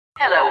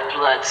Hello,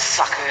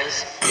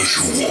 bloodsuckers. As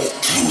you walk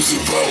through the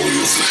valley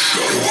of the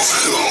shadow of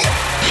hell,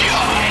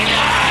 Join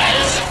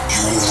us!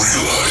 you will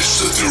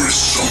realize that there is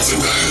something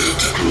ahead.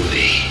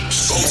 Groovy.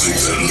 Something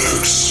that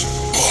lurks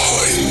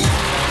behind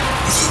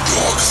the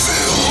dark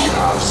veil. We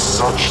have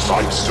such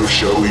sights to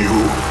show you.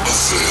 A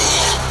veil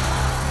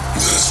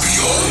that is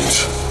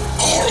beyond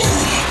our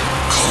own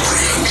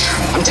comprehension.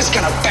 I'm just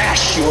gonna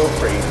bash your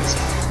brains.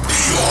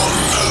 Beyond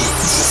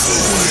the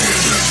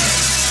void.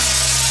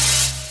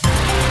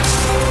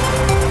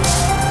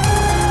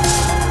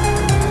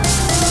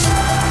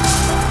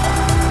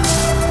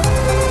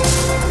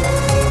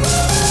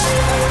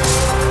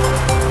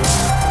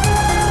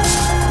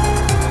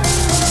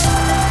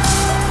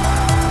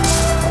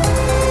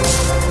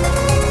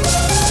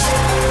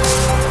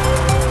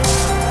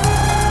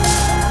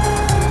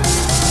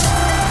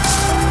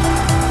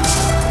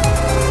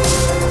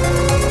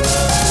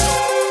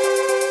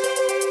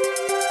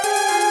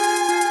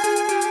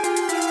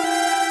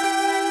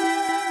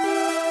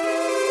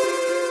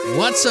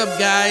 What's up,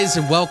 guys,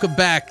 and welcome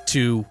back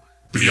to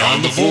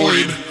Beyond the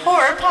Void.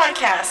 Horror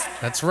podcast.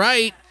 That's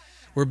right.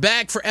 We're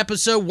back for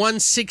episode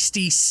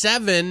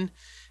 167,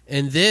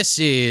 and this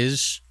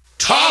is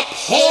Top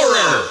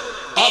Horror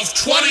of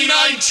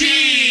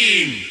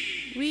 2019.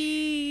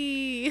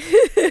 Wee.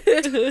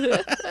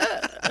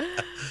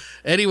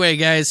 Anyway,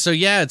 guys, so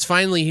yeah, it's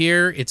finally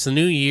here. It's the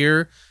new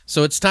year,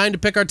 so it's time to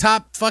pick our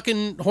top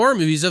fucking horror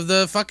movies of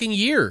the fucking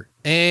year.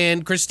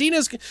 And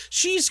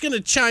she's going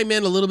to chime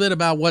in a little bit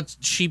about what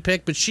she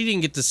picked, but she didn't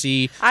get to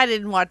see. I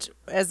didn't watch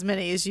as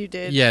many as you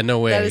did. Yeah, no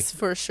way. That is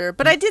for sure.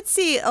 But I did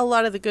see a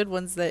lot of the good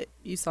ones that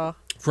you saw.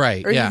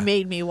 Right, Or yeah. you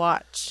made me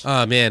watch.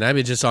 Oh, man, I've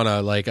been just on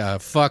a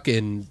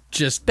fucking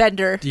just...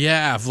 Bender.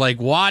 Yeah, like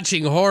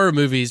watching horror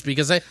movies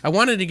because I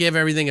wanted to give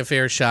everything a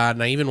fair shot,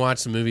 and I even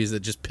watched some movies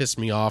that just pissed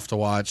me off to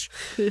watch.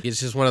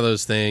 It's just one of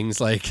those things.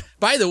 Like,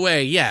 by the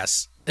way,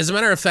 yes, as a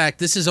matter of fact,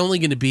 this is only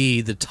going to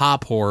be the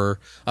top horror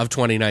of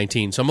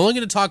 2019. So I'm only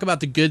going to talk about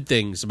the good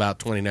things about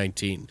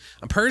 2019.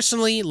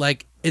 Personally,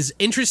 like, as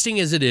interesting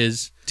as it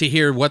is to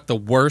hear what the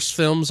worst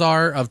films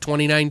are of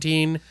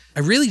 2019, I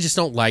really just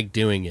don't like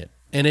doing it.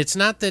 And it's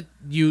not that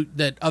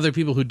other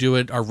people who do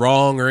it are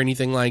wrong or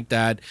anything like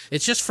that.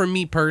 It's just for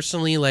me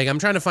personally, like, I'm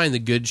trying to find the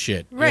good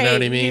shit. Right. You know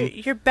what I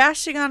mean? You're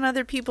bashing on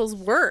other people's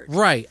work.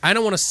 Right. I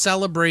don't want to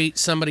celebrate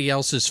somebody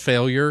else's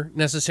failure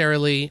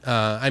necessarily.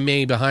 I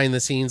may behind the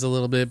scenes a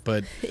little bit,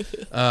 but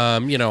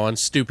on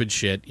stupid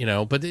shit,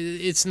 but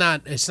it's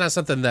not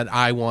something that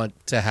I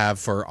want to have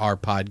for our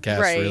podcast.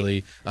 Right.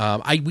 Really.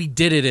 We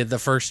did it the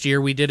first year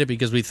we did it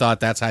because we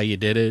thought that's how you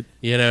did it.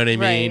 You know what I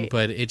mean? Right.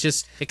 But it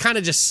kind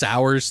of just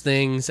sours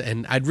things,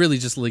 and I'd really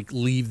just like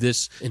leave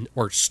this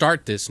or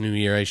start this new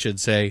year, I should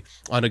say,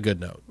 on a good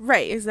note.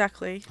 Right,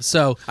 exactly.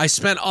 So I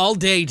spent all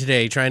day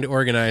today trying to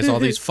organize all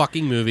these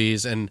fucking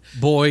movies, and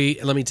boy,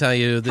 let me tell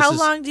you, How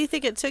long do you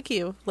think it took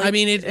you? Like,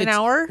 an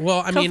hour?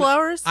 Well, couple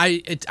hours?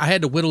 I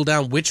had to whittle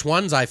down which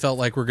ones I felt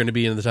like were going to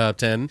be in the top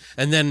 10,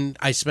 and then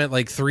I spent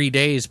like 3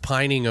 days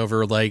pining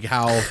over like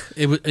how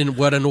it was in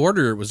what an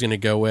order it was going to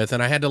go with,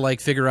 and I had to like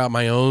figure out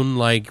my own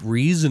like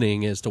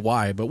reasoning as to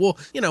why. But we'll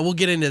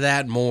get into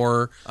that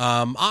more.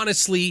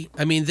 Honestly,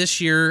 I mean,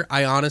 this year,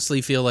 I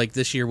honestly feel like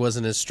this year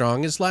wasn't as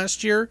strong as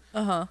last year.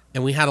 Uh-huh.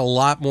 And we had a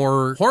lot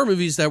more horror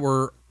movies that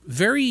were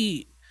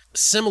very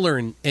similar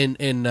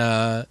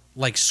in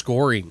like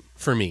scoring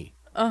for me.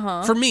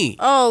 Uh-huh. For me.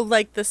 Oh,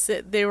 like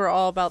they were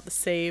all about the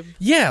same.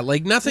 Yeah,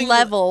 like nothing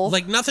level.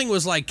 Like nothing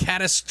was like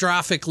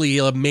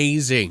catastrophically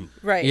amazing.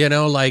 Right.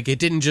 Like it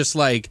didn't just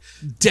like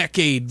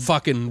decade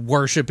fucking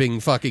worshiping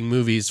fucking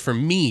movies for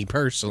me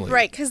personally.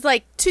 Right, because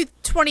like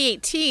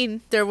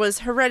 2018 there was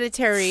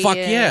Hereditary. Fuck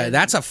yeah,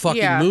 that's a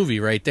fucking movie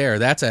right there.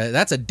 That's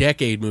a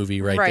decade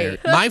movie right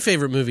there. My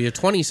favorite movie of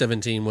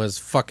 2017 was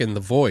fucking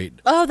The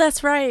Void. Oh,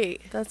 that's right.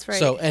 That's right.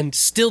 So, and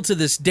still to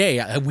this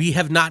day, we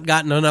have not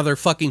gotten another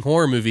fucking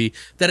horror movie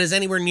that is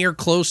anywhere near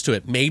close to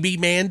it. Maybe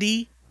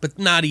Mandy, but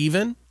not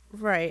even.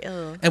 Right.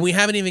 Ugh. And we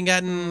haven't even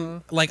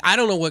gotten, like, I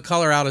don't know what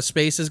Color Out of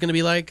Space is going to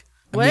be like.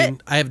 What? I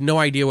mean, I have no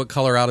idea what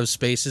Color Out of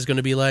Space is going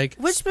to be like.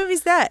 Which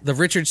movie's that? The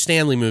Richard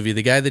Stanley movie,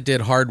 the guy that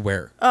did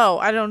Hardware. Oh,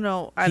 I don't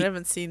know. I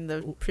haven't seen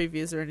the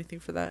previews or anything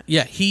for that.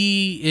 Yeah,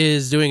 he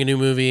is doing a new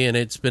movie, and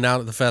it's been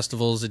out at the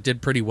festivals. It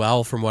did pretty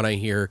well from what I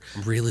hear.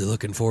 I'm really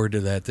looking forward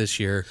to that this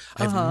year.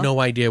 I have no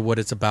idea what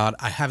it's about.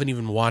 I haven't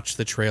even watched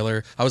the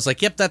trailer. I was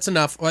like, yep, that's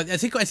enough. I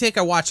think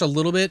I watched a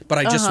little bit, but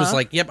I just was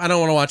like, yep, I don't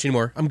want to watch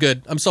anymore. I'm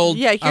good. I'm sold.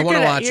 Yeah, I want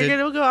to watch it.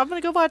 I'm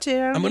going to go watch it.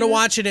 I'm going to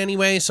watch it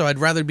anyway, so I'd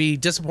rather be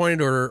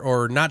disappointed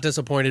or not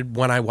disappointed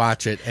when I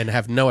watch it and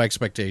have no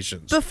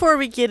expectations. Before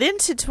we get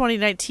into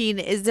 2019,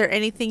 is there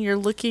anything you're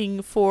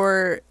looking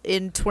for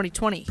in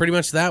 2020? Pretty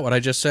much what I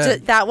just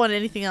said. That one,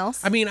 anything else?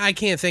 I mean, I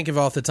can't think of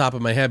off the top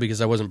of my head because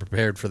I wasn't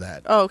prepared for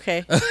that. Oh,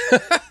 okay.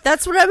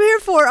 That's what I'm here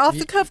for, off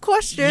the cuff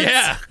questions.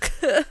 Yeah.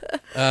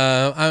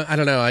 I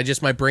don't know.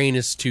 My brain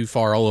is too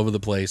far all over the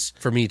place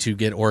for me to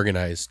get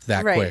organized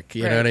that quick.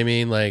 You know what I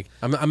mean? Like,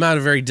 I'm not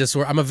a very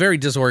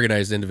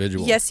disorganized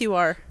individual. Yes, you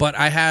are. But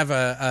I have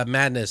a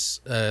madness,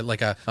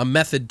 like a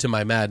method to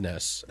my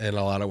madness in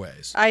a lot of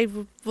ways. I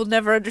will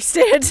never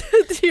understand.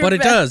 But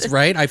it does,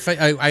 right?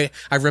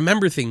 I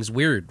remember things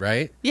weird,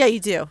 right? Yeah, you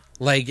do.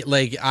 Like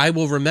I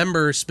will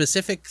remember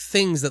specific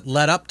things that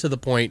led up to the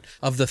point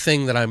of the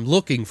thing that I'm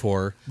looking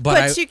for,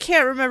 but you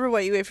can't remember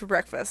what you ate for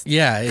breakfast.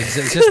 Yeah,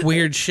 it's just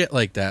weird shit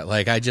like that.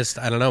 Like I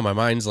don't know, my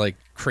mind's like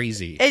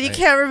crazy. And you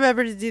can't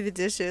remember to do the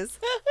dishes.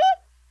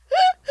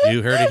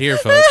 You heard it here,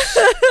 folks.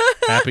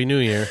 Happy New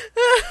Year.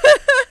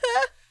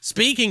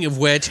 Speaking of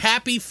which,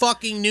 happy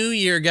fucking New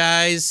Year,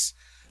 guys.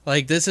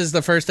 Like, this is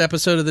the first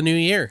episode of the new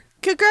year.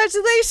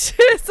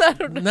 Congratulations. I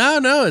don't know.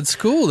 No, it's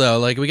cool, though.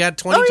 Like, we got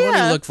 2020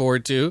 to look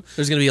forward to.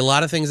 There's going to be a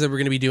lot of things that we're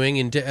going to be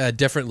doing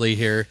differently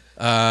here.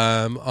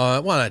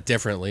 Well, not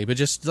differently, but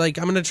just like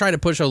I'm going to try to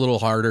push a little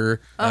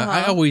harder.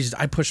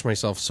 I push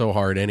myself so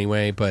hard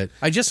anyway, but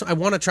I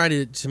want to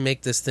try to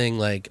make this thing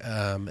like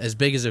as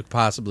big as it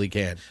possibly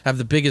can. Have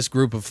the biggest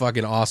group of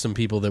fucking awesome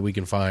people that we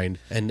can find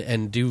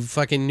and do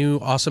fucking new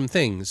awesome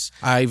things.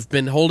 I've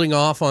been holding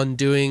off on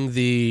doing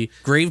the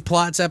Grave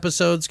Plots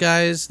episodes,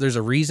 guys. There's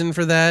a reason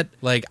for that.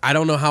 Like, I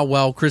don't know how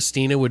well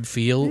Christina would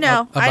feel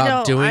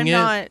about doing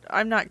it.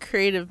 I'm not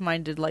creative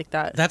minded like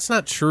that. That's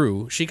not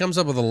true. She comes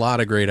up with a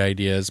lot of great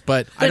ideas,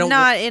 but I don't.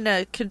 Not in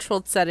a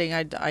controlled setting.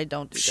 I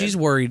don't do She's that.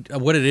 Worried.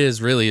 What it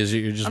is really is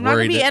you're just I'm worried. not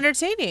going to be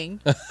entertaining.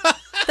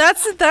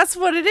 That's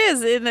what it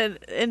is.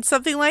 In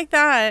something like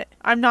that,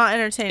 I'm not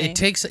entertaining.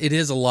 It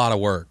is a lot of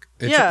work.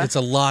 It's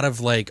a lot of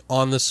like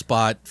on the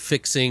spot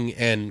fixing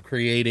and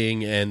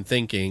creating and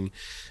thinking,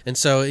 and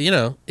so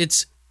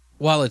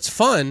while it's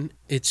fun,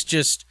 it's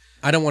just.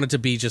 I don't want it to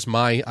be just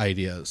my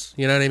ideas.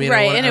 You know what I mean?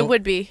 Right, it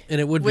would be.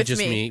 And it would be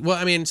just me. Well,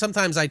 I mean,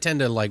 sometimes I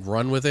tend to like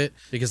run with it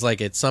because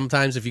like it's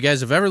sometimes if you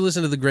guys have ever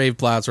listened to the Grave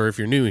Plots or if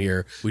you're new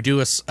here, we do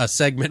a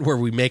segment where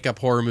we make up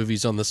horror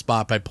movies on the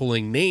spot by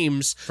pulling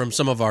names from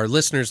some of our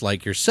listeners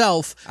like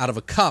yourself out of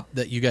a cup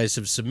that you guys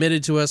have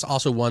submitted to us.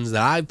 Also ones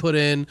that I've put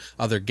in,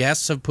 other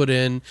guests have put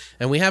in,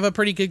 and we have a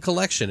pretty good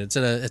collection. It's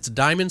a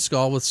diamond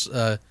skull with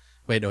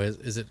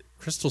is it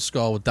crystal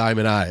skull with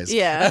diamond eyes?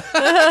 Yeah.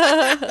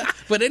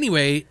 But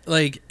anyway,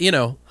 like,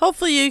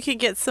 hopefully you can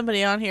get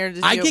somebody on here to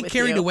do I it get with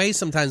carried you. away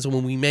sometimes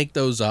when we make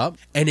those up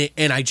and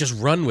I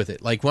just run with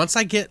it. Like once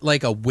I get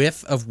like a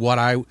whiff of what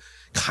I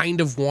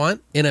kind of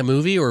want in a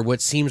movie or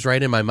what seems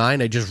right in my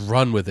mind, I just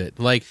run with it.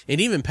 Like,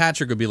 and even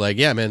Patrick would be like,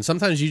 yeah, man,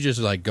 sometimes you just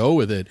like go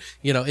with it.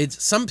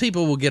 It's some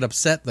people will get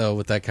upset though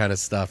with that kind of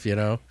stuff,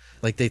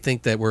 like they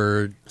think that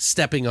we're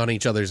stepping on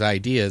each other's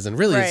ideas and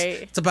really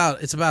it's about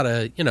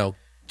a,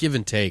 give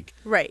and take.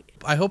 Right.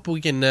 I hope we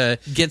can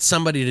get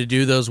somebody to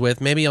do those with.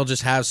 Maybe I'll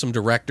just have some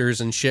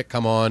directors and shit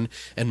come on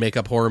and make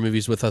up horror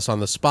movies with us on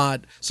the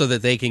spot so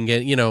that they can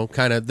get,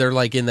 kind of, they're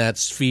like in that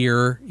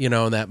sphere, in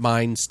that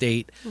mind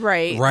state.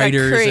 Right.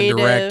 Writers and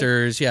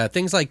directors. Yeah,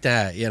 things like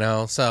that,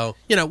 So,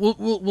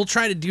 we'll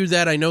try to do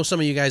that. I know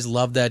some of you guys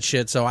love that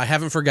shit, so I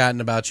haven't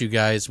forgotten about you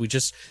guys. We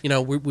just,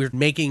 we're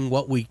making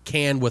what we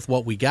can with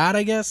what we got,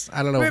 I guess.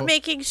 I don't know. We're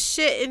making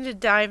shit into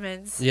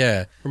diamonds.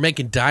 Yeah, we're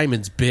making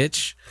diamonds,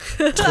 bitch.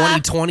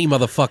 2020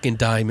 motherfucking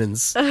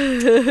diamonds.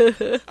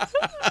 That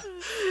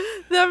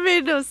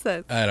made no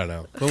sense. I don't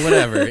know, but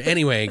whatever.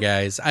 Anyway,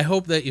 guys, I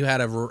hope that you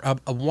had a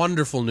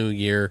wonderful New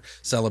Year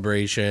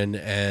celebration,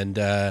 and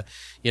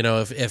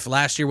if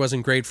last year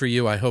wasn't great for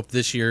you, I hope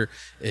this year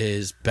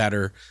is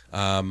better.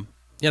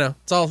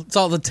 It's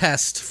all the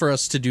test for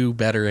us to do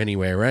better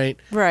anyway, right?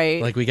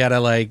 Right. Like we gotta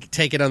like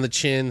take it on the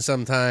chin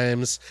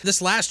sometimes.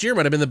 This last year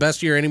might have been the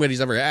best year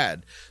anybody's ever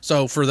had.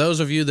 So for those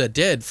of you that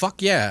did,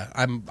 fuck yeah,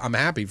 I'm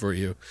happy for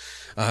you.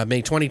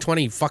 May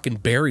 2020 fucking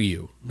bury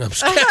you. No, I'm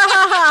just kidding.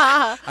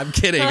 I'm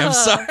kidding. I'm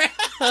sorry.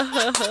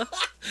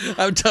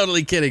 I'm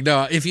totally kidding.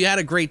 No, if you had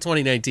a great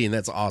 2019,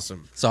 that's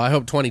awesome. So I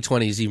hope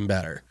 2020 is even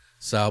better.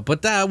 So,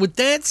 but with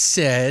that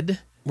said,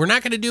 we're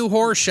not going to do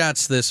horror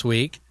shots this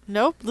week.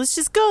 Nope. Let's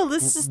just go.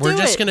 We're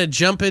just going to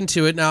jump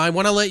into it. Now, I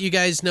want to let you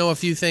guys know a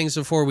few things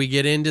before we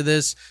get into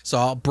this. So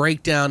I'll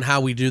break down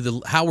how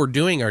we're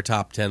doing our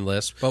top 10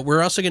 list. But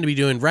we're also going to be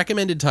doing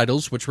recommended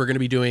titles, which we're going to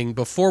be doing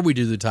before we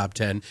do the top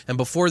 10. And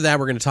before that,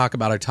 we're going to talk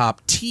about our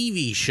top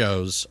TV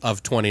shows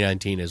of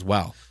 2019 as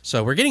well.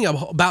 So we're getting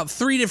about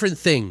 3 different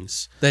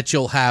things that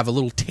you'll have a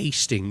little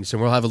tastings,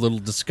 and we'll have a little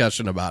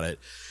discussion about it.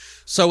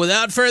 So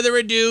without further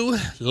ado,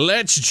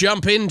 let's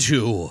jump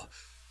into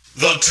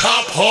the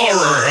top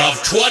horror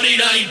of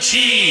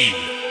 2019.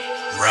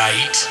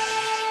 Right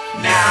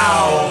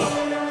now.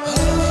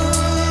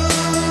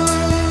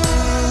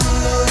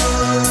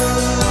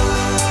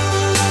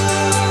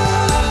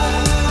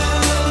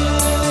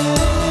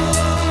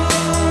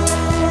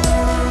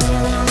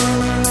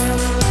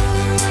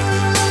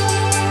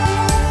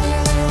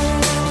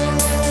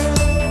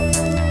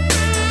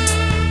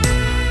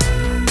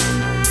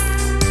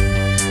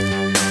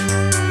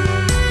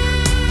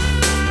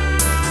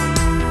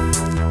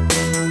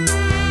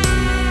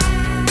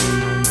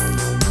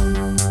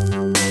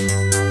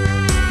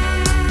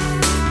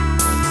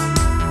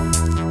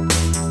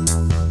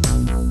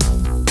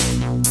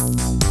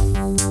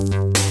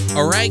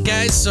 All right,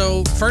 guys.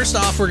 So first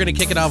off, we're going to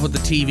kick it off with the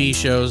TV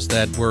shows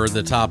that were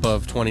the top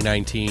of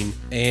 2019.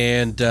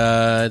 And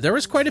there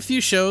was quite a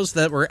few shows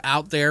that were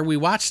out there. We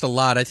watched a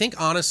lot. I think,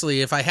 honestly,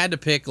 if I had to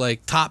pick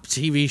like top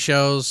TV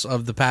shows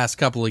of the past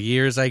couple of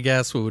years, I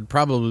guess, what would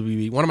probably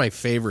be one of my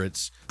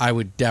favorites, I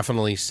would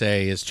definitely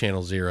say, is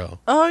Channel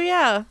Zero. Oh,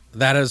 yeah.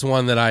 That is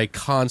one that I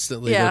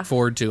constantly look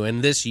forward to.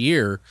 And this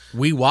year,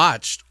 we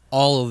watched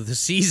all of the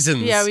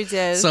seasons. Yeah, we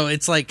did. So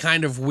it's like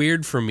kind of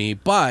weird for me.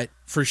 But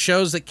for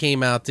shows that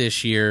came out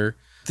this year,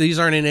 these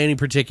aren't in any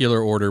particular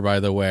order,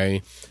 by the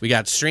way. We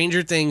got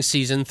Stranger Things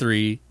Season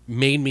 3.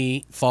 Made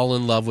me fall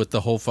in love with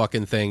the whole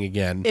fucking thing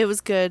again. It was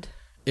good.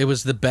 It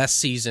was the best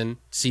season.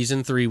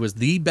 Season 3 was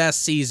the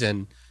best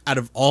season out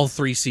of all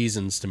 3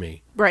 seasons to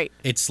me. Right.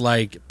 It's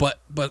like, but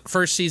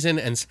first season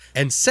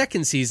and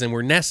second season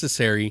were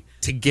necessary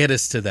to get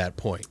us to that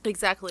point.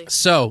 Exactly.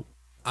 So,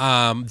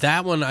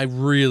 that one I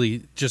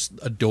really just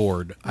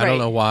adored. I don't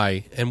know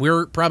why. And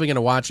we're probably going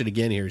to watch it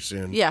again here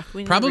soon. Yeah.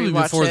 We need probably to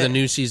rewatch before it. the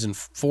new season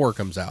 4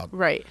 comes out.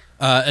 Right.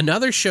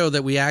 Another show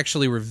that we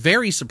actually were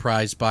very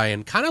surprised by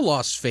and kind of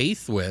lost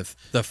faith with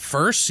the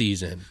first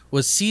season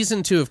was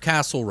season 2 of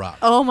Castle Rock.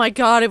 Oh my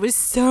God, it was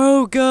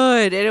so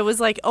good. And it was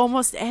like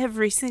almost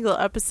every single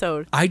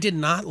episode. I did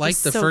not like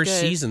the so first good.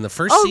 season. The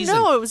first season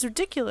no, it was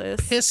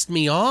ridiculous. pissed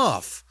me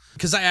off.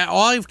 Because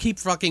all I keep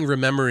fucking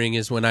remembering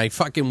is when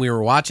we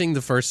were watching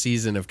the first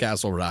season of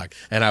Castle Rock,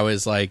 and I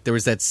was like, there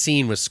was that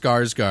scene with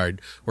Skarsgård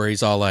where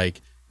he's all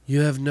like,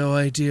 "You have no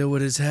idea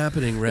what is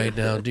happening right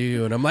now, do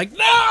you?" And I'm like,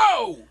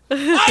 "No,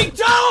 I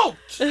don't!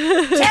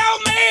 Tell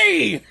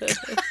me!"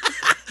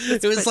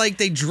 It was like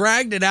they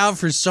dragged it out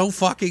for so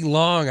fucking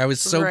long. I was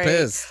so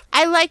pissed.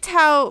 I liked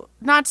how,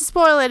 not to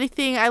spoil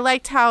anything, I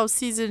liked how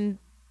season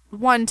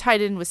 1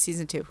 tied in with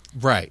season 2.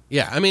 Right.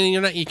 Yeah. I mean,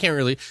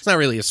 it's not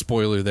really a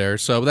spoiler there,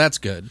 so that's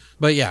good.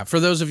 But yeah, for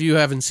those of you who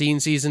haven't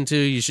seen season 2,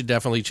 you should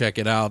definitely check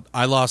it out.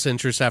 I lost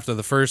interest after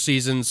the first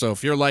season, so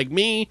if you're like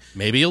me,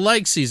 maybe you'll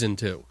like season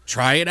 2.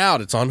 Try it out.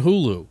 It's on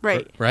Hulu.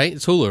 Right. Right?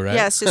 It's Hulu, right?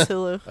 Yeah, it's just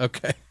Hulu.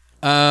 Okay.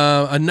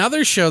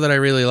 Another show that I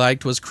really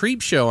liked was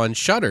Creep Show on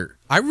Shudder.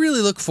 I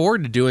really look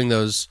forward to doing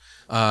those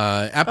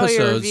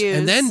episodes reviews.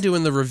 and then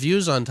doing the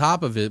reviews on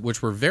top of it,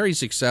 which were very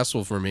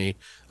successful for me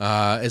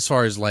as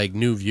far as like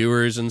new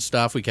viewers and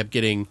stuff. We kept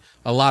getting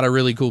a lot of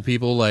really cool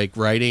people like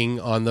writing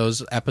on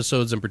those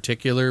episodes in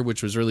particular,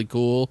 which was really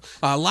cool.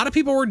 A lot of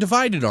people were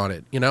divided on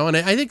it, and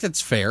I think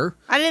that's fair.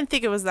 I didn't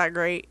think it was that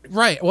great.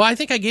 Right. Well, I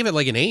think I gave it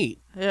like an 8.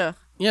 Yeah.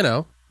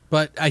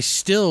 But I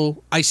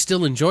still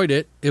enjoyed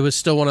it. It was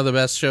still one of the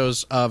best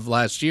shows of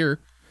last year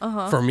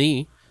for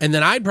me. And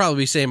then I'd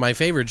probably say my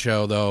favorite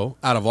show, though,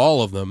 out of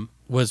all of them,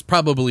 was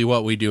probably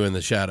What We Do in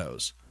the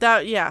Shadows.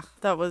 That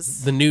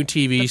was the new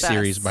TV the best.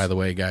 series, by the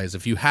way, guys.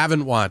 If you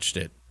haven't watched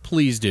it,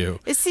 please do.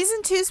 Is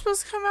season 2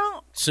 supposed to come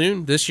out?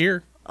 Soon, this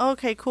year.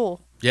 Okay, cool.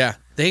 Yeah.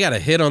 They got a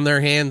hit on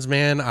their hands,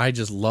 man. I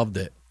just loved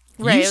it.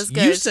 Right, it was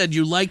good. You said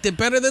you liked it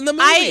better than the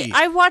movie.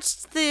 I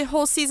watched the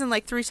whole season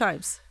like 3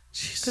 times.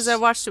 Because I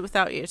watched it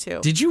without you, too.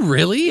 Did you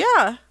really?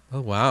 Yeah. Oh,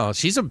 wow.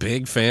 She's a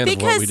big fan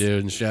of What We Do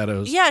in the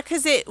Shadows. Yeah,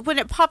 because when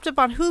it popped up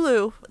on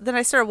Hulu, then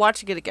I started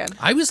watching it again.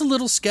 I was a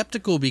little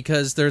skeptical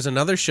because there's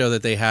another show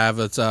that they have.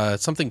 It's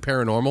something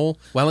paranormal,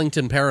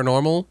 Wellington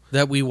Paranormal,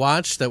 that we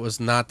watched that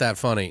was not that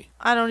funny.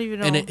 I don't even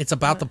know. And it's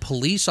about the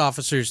police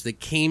officers that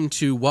came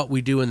to What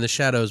We Do in the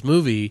Shadows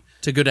movie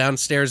to go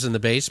downstairs in the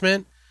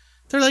basement.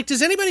 They're like,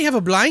 does anybody have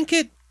a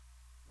blanket?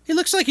 He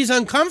looks like he's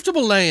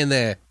uncomfortable laying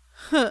there.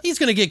 He's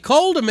going to get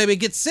cold and maybe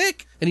get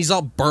sick. And he's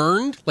all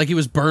burned, like he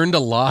was burned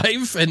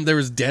alive and there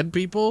was dead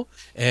people.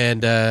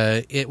 And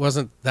it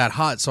wasn't that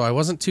hot, so I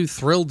wasn't too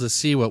thrilled to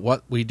see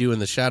what We Do in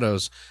the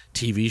Shadows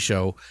TV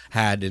show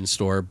had in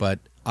store. But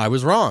I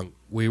was wrong.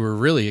 We were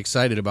really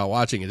excited about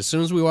watching it. As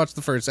soon as we watched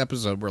the first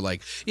episode, we're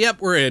like, yep,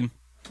 we're in.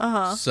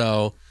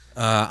 So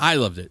I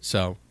loved it.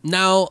 So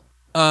now...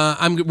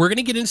 we're going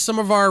to get into some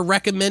of our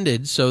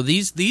recommended. So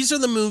these are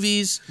the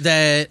movies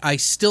that I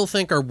still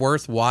think are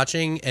worth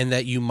watching and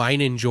that you might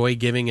enjoy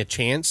giving a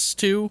chance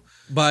to,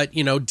 but,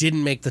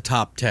 didn't make the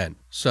top 10.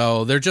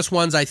 So they're just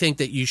ones I think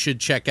that you should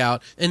check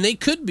out, and they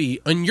could be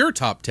in your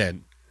top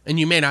 10, and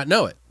you may not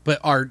know it, but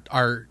are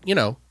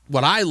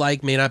what I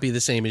like may not be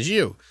the same as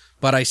you,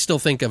 but I still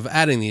think of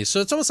adding these.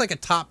 So it's almost like a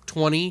top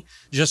 20,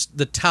 just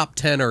the top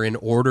 10 are in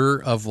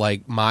order of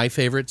like my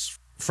favorites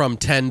from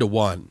 10 to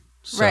 1.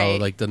 So, right.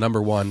 Like the number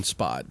 1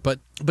 spot. But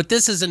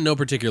this is in no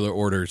particular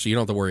order, so you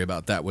don't have to worry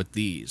about that with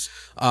these.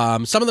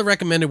 Some of the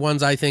recommended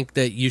ones I think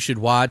that you should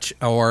watch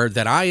or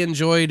that I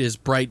enjoyed is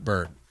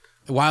Brightburn.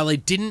 While I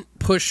didn't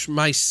push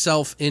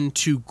myself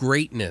into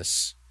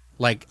greatness,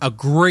 like a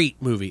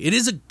great movie, it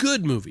is a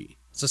good movie.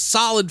 It's a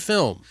solid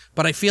film,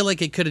 but I feel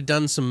like it could have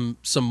done some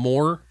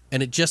more,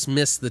 and it just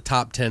missed the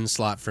top 10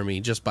 slot for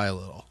me just by a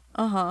little.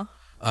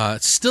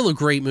 It's still a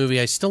great movie.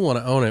 I still want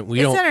to own it.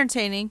 It's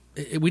entertaining.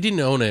 We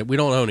didn't own it. We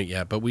don't own it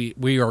yet, but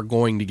we are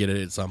going to get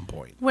it at some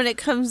point. When it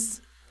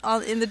comes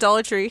in the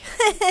Dollar Tree.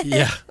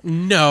 Yeah.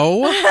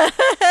 No.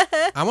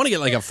 I want to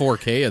get like a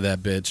 4K of that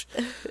bitch.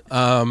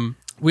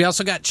 We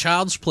also got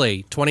Child's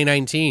Play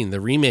 2019,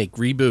 the remake,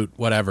 reboot,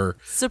 whatever.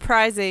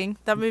 Surprising.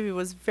 That movie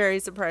was very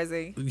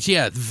surprising.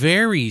 Yeah,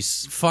 very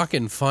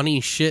fucking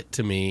funny shit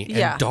to me.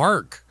 Yeah. And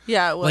dark.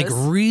 Yeah, it was.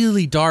 Like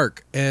really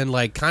dark and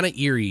like kind of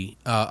eerie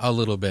a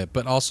little bit,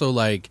 but also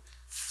like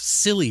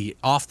silly,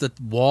 off the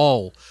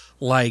wall,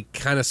 like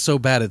kind of so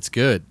bad it's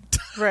good.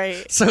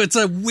 Right. So it's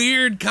a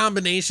weird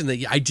combination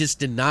that I just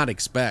did not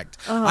expect.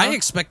 I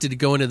expected to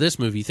go into this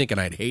movie thinking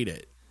I'd hate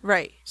it.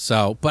 Right.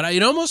 So, but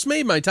it almost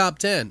made my top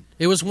 10.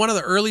 It was one of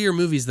the earlier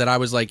movies that I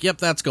was like, yep,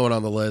 that's going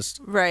on the list.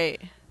 Right.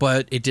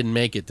 But it didn't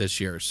make it this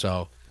year.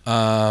 So,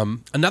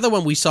 another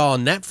one we saw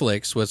on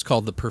Netflix was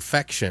called The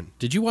Perfection.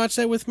 Did you watch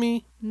that with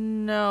me?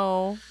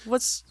 No.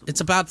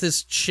 It's about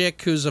this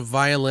chick who's a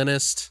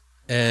violinist.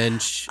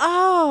 And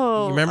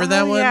Oh. You remember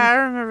that one? Yeah, I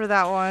remember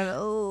that one.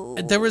 Oh.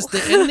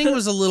 the ending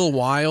was a little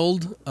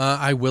wild,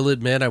 I will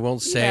admit, I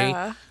won't say.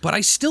 Yeah. But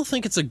I still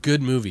think it's a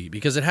good movie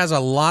because it has a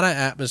lot of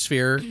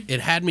atmosphere.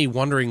 It had me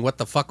wondering what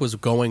the fuck was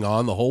going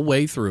on the whole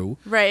way through.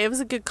 Right. It was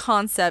a good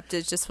concept.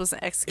 It just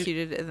wasn't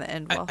executed in the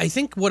end well. I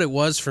think what it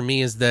was for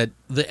me is that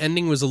the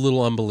ending was a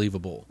little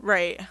unbelievable.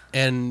 Right.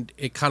 And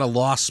it kind of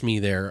lost me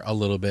there a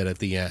little bit at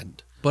the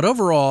end. But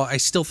overall, I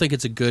still think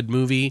it's a good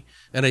movie,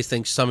 and I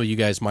think some of you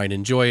guys might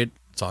enjoy it.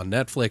 It's on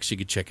Netflix. You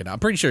could check it out. I'm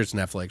pretty sure it's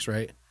Netflix,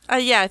 right?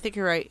 Yeah, I think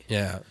you're right.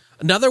 Yeah.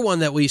 Another one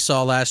that we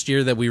saw last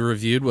year that we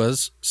reviewed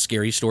was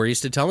Scary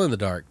Stories to Tell in the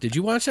Dark. Did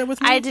you watch that with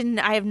me?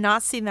 I have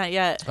not seen that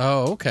yet.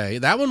 Oh, okay.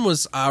 That one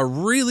was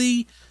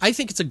I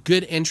think it's a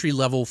good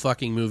entry-level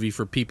fucking movie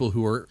for people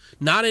who are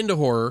not into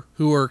horror,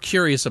 who are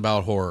curious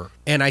about horror.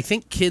 And I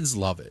think kids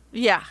love it.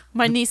 Yeah.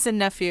 My niece and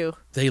nephew.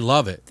 They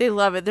love it. They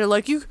love it. They're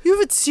like, you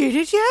haven't seen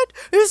it yet?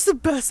 It's the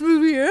best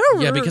movie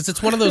ever. Yeah, because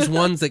it's one of those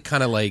ones that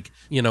kind of like,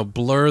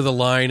 blur the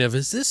line of,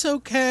 is this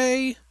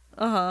okay?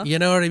 You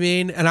know what I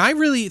mean? And I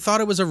really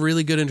thought it was a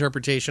really good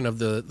interpretation of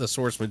the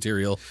source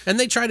material. And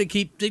they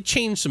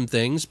changed some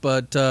things,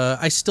 but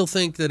I still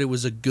think that it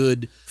was a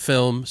good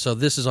film. So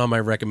this is on my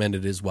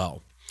recommended as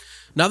well.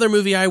 Another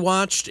movie I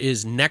watched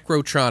is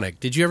Necrotronic.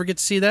 Did you ever get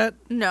to see that?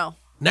 No.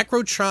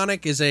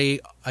 Necrotronic is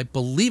I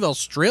believe,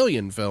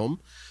 Australian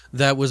film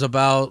that was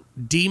about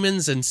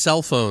demons and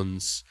cell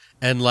phones.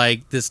 And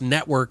like this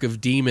network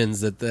of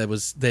demons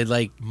they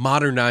like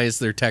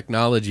modernized their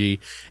technology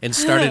and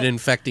started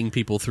infecting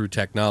people through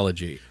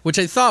technology, which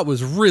I thought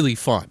was really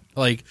fun.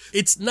 Like,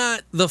 it's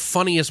not the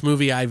funniest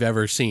movie I've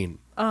ever seen,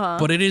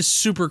 but it is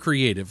super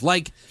creative.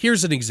 Like,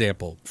 here's an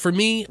example. For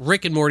me,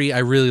 Rick and Morty, I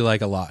really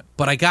like a lot,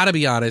 but I gotta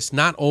be honest,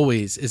 not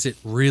always is it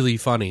really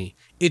funny.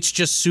 It's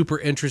just super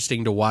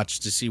interesting to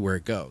watch to see where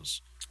it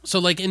goes. So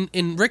like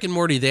in Rick and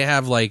Morty, they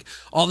have like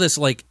all this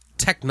like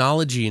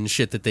technology and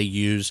shit that they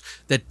use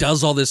that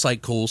does all this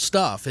like cool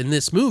stuff. In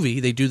this movie,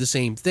 they do the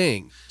same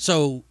thing.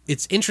 So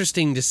it's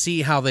interesting to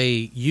see how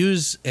they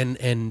use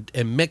and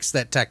mix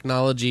that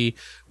technology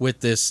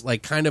with this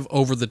like kind of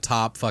over the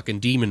top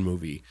fucking demon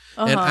movie.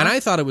 And I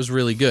thought it was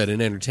really good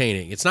and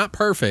entertaining. It's not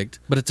perfect,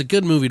 but it's a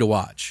good movie to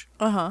watch.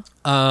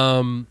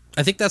 I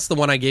think that's the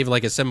one I gave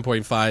like a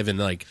 7.5, and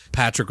like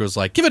Patrick was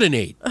like, give it an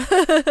 8.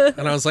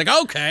 And I was like,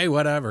 okay,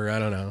 whatever. I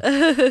don't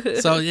know.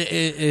 So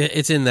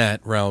it's in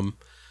that realm.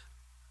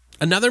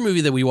 Another movie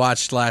that we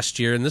watched last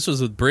year, and this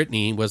was with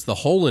Brittany, was The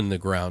Hole in the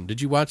Ground.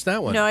 Did you watch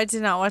that one? No, I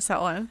did not watch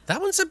that one.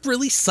 That one's a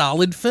really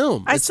solid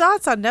film. I saw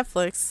it's on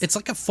Netflix. It's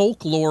like a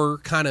folklore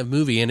kind of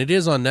movie, and it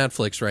is on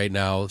Netflix right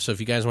now. So if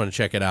you guys want to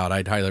check it out,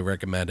 I'd highly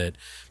recommend it.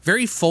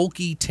 Very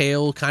folky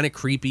tale, kind of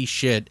creepy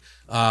shit.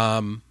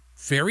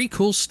 Very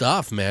cool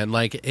stuff, man.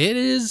 Like, that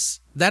is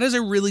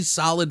a really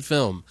solid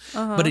film,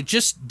 but it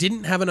just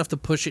didn't have enough to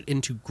push it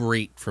into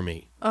great for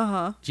me.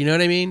 Do you know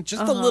what I mean?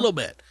 Just a little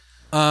bit.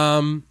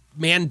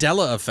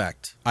 Mandela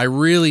Effect. I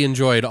really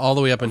enjoyed all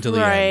the way up until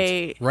the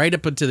end. Right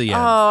up until the end.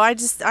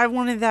 Oh, I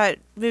wanted that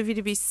movie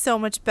to be so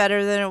much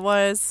better than it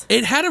was.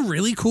 It had a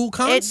really cool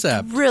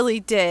concept. It really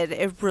did.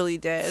 It really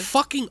did.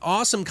 Fucking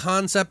awesome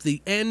concept.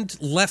 The end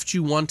left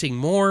you wanting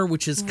more,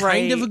 which is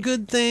kind of a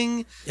good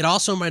thing. It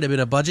also might have been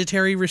a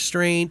budgetary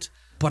restraint,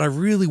 but I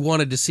really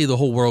wanted to see the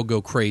whole world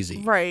go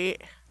crazy. Right.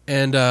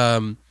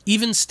 And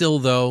even still,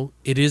 though,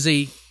 it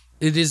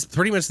is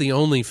pretty much the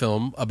only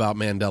film about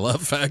Mandela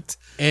Effect,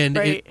 and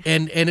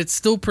and it's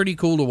still pretty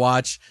cool to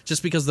watch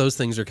just because those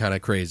things are kind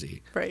of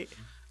crazy. Right.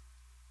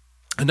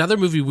 Another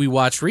movie we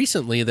watched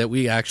recently that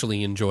we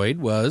actually enjoyed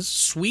was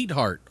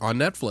Sweetheart on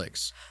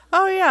Netflix.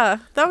 Oh yeah,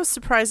 that was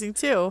surprising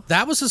too.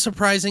 That was a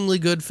surprisingly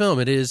good film.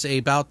 It is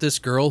about this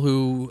girl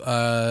who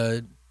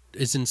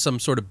is in some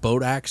sort of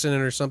boat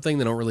accident or something.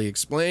 They don't really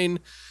explain.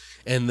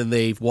 And then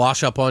they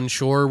wash up on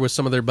shore with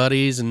some of their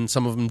buddies, and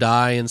some of them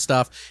die and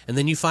stuff. And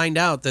then you find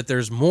out that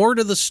there's more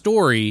to the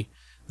story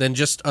than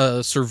just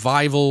a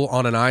survival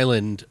on an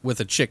island with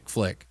a chick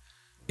flick.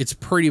 It's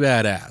pretty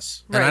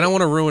badass. And I don't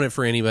want to ruin it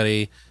for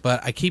anybody,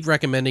 but I keep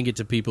recommending it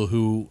to people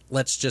who,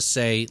 let's just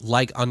say,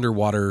 like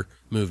underwater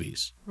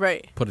movies.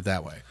 Right. Put it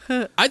that way.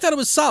 I thought it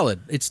was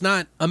solid. It's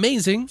not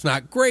amazing. It's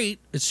not great.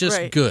 It's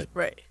just good.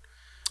 Right.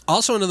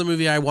 Also, another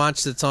movie I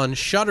watched that's on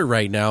Shudder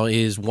right now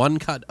is One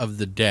Cut of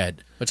the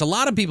Dead, which a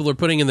lot of people are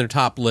putting in their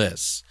top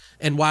lists.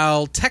 And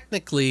while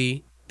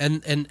technically,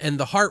 and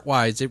the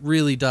heart-wise, it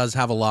really does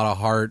have a lot of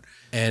heart,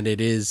 and it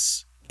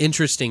is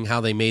interesting how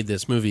they made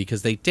this movie,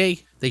 because they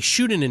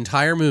shoot an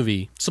entire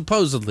movie,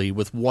 supposedly,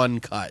 with one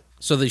cut.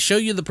 So they show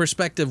you the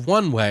perspective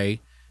one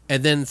way,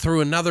 and then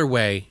through another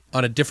way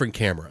on a different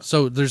camera.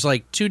 So there's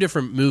like 2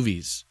 different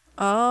movies.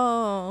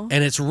 Oh.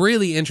 And it's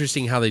really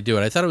interesting how they do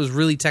it. I thought it was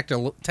really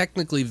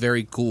technically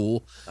very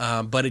cool,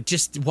 but it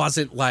just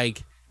wasn't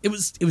like... It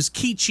was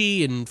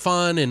kitschy and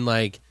fun and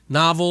like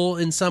novel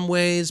in some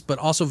ways, but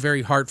also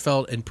very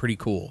heartfelt and pretty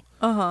cool.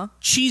 Uh-huh.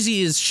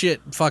 Cheesy as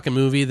shit fucking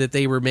movie that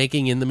they were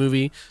making in the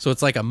movie. So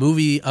it's like a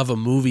movie of a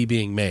movie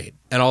being made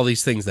and all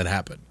these things that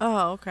happen.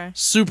 Oh, okay.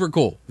 Super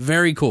cool.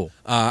 Very cool.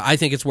 I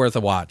think it's worth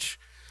a watch.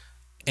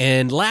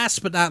 And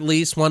last but not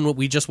least, one that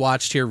we just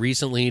watched here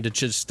recently to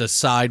just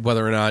decide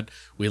whether or not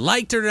we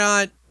liked it or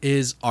not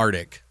is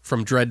Arctic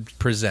from Dread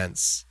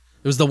Presents.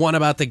 It was the one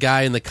about the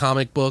guy in the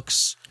comic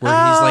books where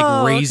he's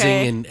like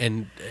raising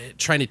and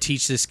trying to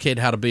teach this kid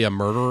how to be a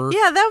murderer.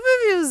 Yeah, that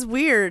movie was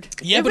weird.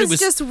 Yeah, but it was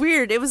just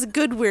weird. It was a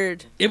good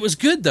weird. It was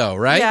good though,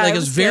 right? Yeah, like it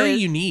was very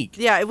good. unique.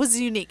 Yeah, it was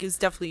unique. It was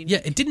definitely unique.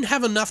 Yeah, it didn't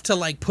have enough to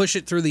like push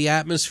it through the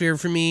atmosphere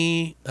for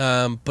me,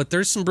 but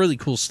there's some really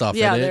cool stuff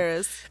in it. Yeah, there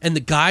is. And the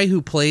guy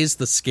who plays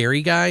the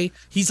scary guy,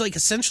 he's like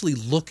essentially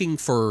looking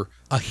for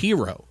a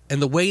hero. And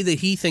the way that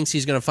he thinks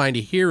he's going to find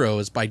a hero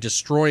is by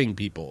destroying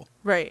people.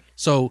 Right.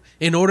 So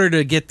in order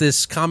to get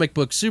this comic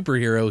book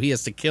superhero, he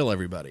has to kill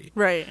everybody.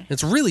 Right.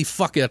 It's really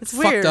fucked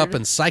up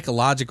and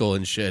psychological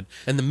and shit.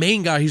 And the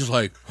main guy, he's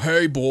like,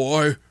 "Hey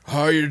boy,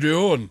 how you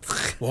doing?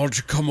 Why don't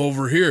you come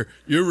over here?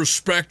 You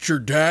respect your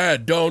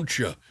dad, don't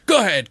you?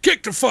 Go ahead,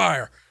 kick the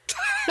fire."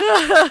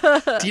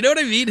 Do you know what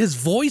I mean? His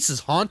voice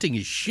is haunting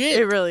as shit.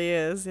 It really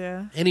is,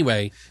 yeah.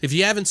 Anyway, if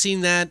you haven't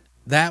seen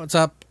that's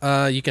up.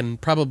 You can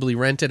probably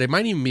rent it. It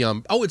might even be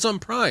on... Oh, it's on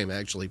Prime,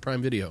 actually.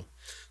 Prime Video.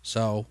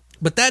 So,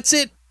 but that's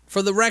it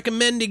for the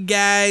recommended,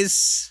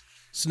 guys.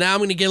 So now I'm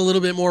going to get a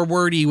little bit more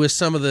wordy with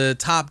some of the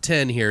top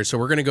 10 here. So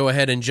we're going to go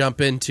ahead and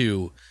jump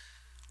into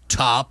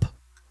top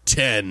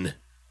 10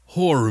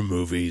 horror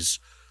movies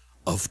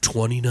of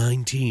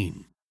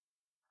 2019.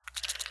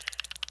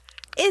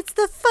 It's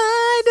the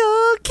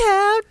final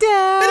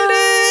countdown.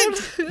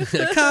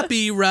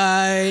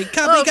 Copyright.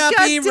 Oh,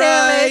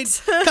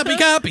 Copyright.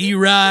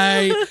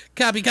 Copyright.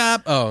 Copy.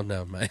 Oh,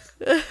 no, my.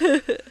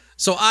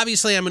 So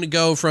obviously I'm going to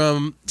go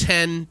from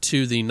 10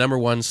 to the number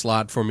 1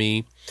 slot for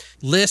me.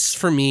 Lists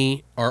for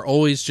me are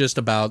always just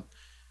about,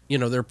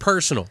 they're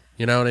personal.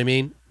 You know what I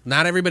mean?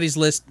 Not everybody's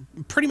list.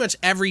 Pretty much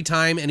every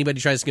time anybody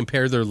tries to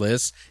compare their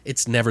lists,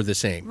 it's never the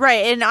same.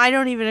 Right, and I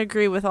don't even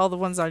agree with all the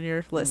ones on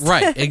your list.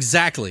 Right,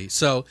 exactly.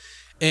 So,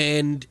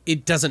 and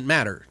it doesn't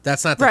matter.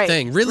 That's not the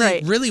thing.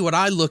 Really what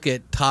I look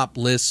at top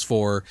lists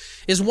for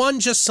is one,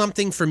 just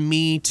something for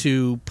me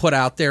to put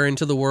out there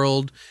into the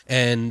world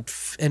and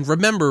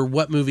remember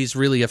what movies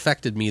really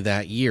affected me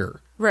that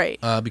year. Right.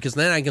 Because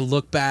then I can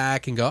look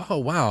back and go, oh,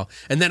 wow.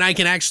 And then I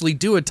can actually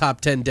do a top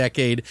 10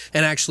 decade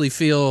and actually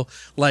feel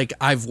like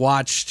I've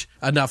watched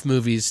enough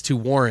movies to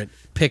warrant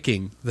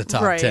picking the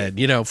top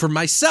 10, for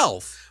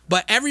myself.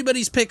 But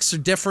everybody's picks are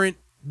different.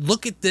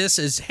 Look at this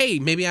as, hey,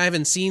 maybe I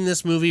haven't seen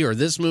this movie or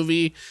this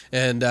movie,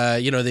 and,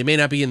 they may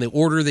not be in the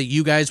order that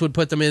you guys would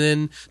put them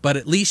in, but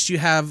at least you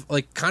have,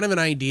 like, kind of an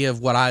idea of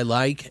what I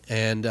like,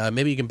 and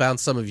maybe you can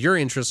bounce some of your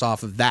interests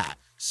off of that.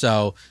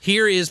 So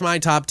here is my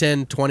top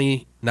 10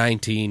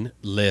 2019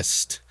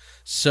 list.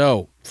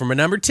 So, for my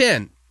number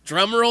 10,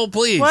 drum roll,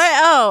 please. What?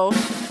 Oh.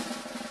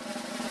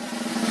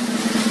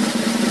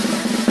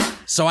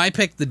 So I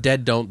picked The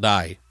Dead Don't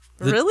Die.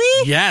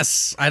 Really?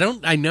 Yes. I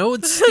know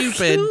it's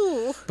stupid,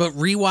 Cool. but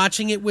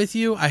rewatching it with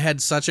you, I had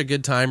such a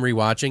good time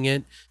rewatching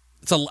it.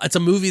 It's a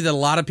movie that a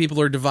lot of people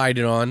are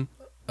divided on.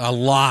 A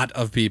lot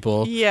of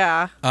people.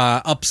 Yeah.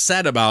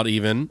 Upset about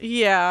even.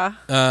 Yeah.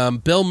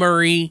 Bill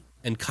Murray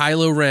and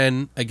Kylo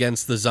Ren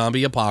against the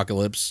zombie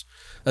apocalypse.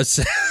 No,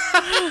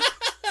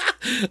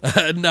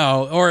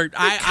 or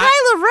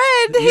Kylo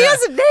Ren, he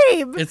has a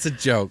name. It's a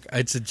joke.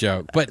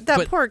 But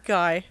that poor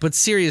guy. But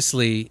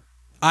seriously,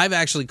 I've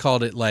actually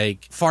called it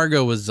like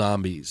Fargo with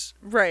zombies.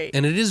 Right.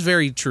 And it is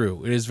very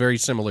true. It is very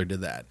similar to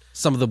that.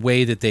 Some of the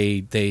way that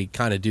they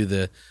kind of do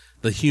the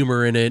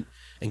humor in it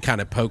and kind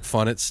of poke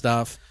fun at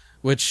stuff,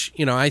 which,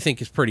 I think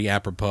is pretty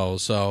apropos.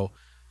 So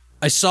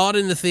I saw it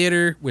in the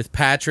theater with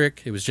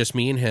Patrick. It was just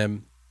me and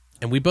him,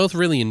 and we both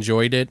really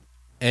enjoyed it.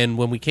 And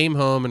when we came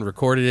home and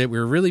recorded it, we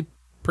were really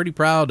pretty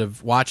proud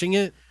of watching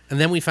it. And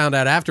then we found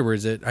out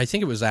afterwards I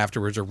think it was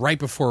afterwards or right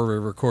before we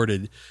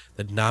recorded,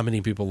 that not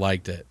many people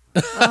liked it.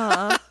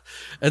 Uh-huh.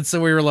 And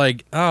so we were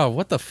like, oh,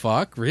 what the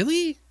fuck?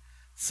 Really?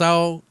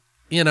 So,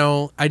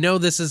 I know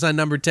this is a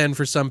number 10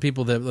 for some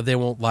people that they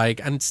won't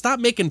like. And stop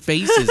making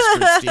faces,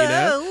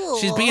 Christina.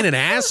 She's being an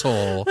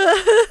asshole.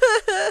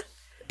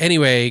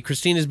 Anyway,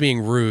 Christina's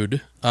being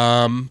rude.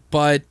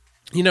 But,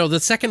 the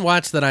second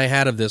watch that I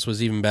had of this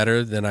was even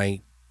better than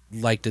I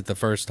liked it the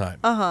first time.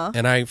 Uh-huh.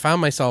 And I found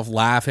myself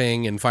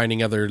laughing and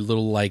finding other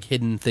little, like,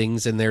 hidden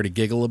things in there to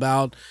giggle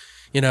about.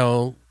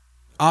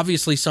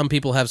 Obviously, some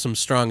people have some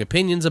strong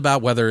opinions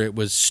about whether it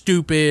was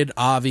stupid,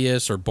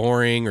 obvious, or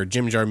boring, or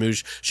Jim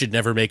Jarmusch should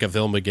never make a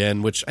film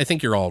again, which I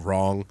think you're all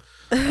wrong.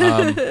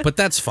 But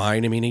that's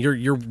fine. I mean,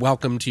 you're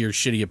welcome to your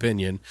shitty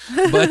opinion.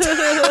 But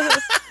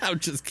I'm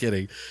just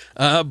kidding.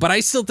 But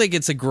I still think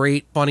it's a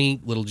great, funny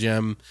little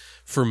gem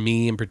for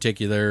me in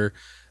particular.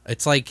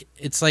 It's like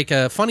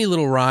a funny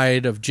little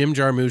ride of Jim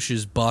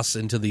Jarmusch's bus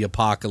into the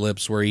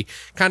apocalypse, where he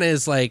kind of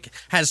is like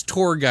has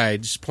tour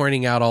guides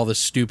pointing out all the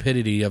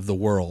stupidity of the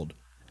world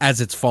as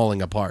it's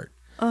falling apart.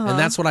 And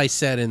that's what I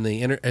said in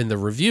the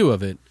review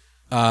of it.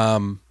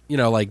 You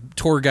know, like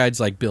tour guides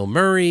like Bill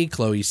Murray,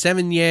 Chloe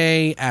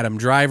Sevigny, Adam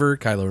Driver,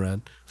 Kylo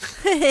Ren.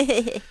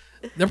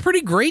 They're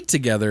pretty great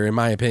together, in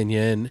my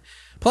opinion.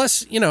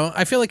 Plus, you know,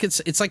 I feel like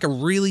it's like a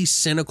really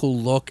cynical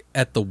look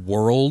at the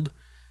world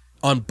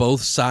on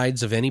both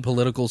sides of any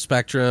political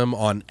spectrum,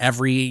 on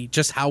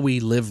just how we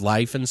live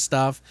life and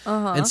stuff.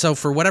 And so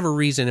for whatever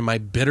reason, in my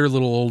bitter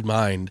little old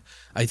mind,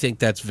 I think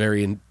that's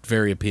very,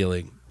 very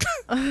appealing.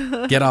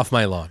 Get off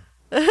my lawn.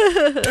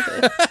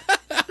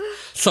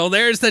 So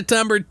there's the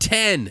number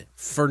 10.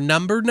 For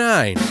number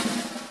 9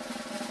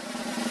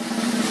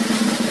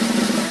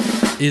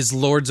 is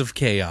Lords of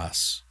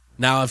Chaos.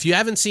 Now, if you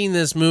haven't seen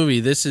this movie,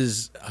 this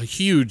is a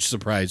huge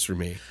surprise for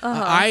me.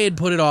 I had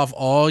put it off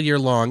all year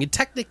long. It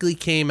technically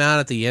came out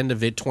at the end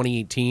of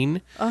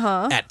 2018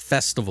 at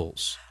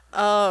festivals.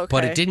 Oh, okay.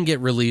 But it didn't get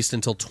released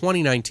until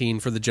 2019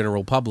 for the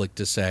general public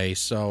to see.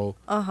 So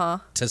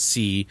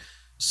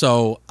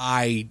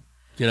I,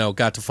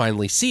 got to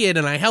finally see it,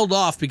 and I held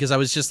off because I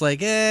was just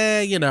like,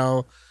 I don't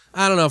know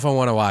if I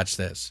want to watch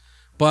this.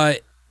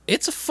 But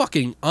it's a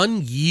fucking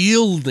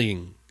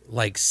unyielding,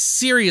 like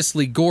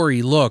seriously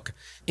gory look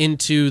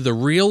into the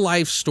real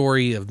life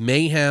story of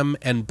Mayhem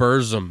and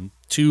Burzum,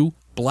 two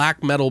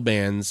black metal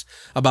bands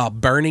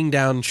about burning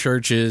down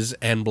churches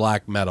and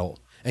black metal,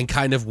 and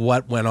kind of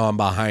what went on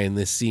behind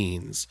the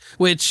scenes,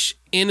 which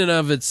in and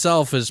of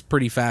itself is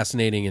pretty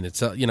fascinating in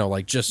itself.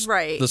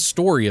 The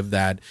story of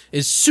that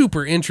is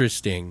super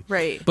interesting.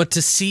 Right. But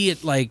to see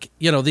it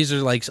these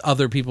are like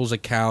other people's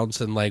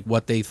accounts and like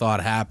what they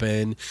thought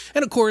happened.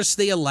 And of course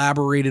they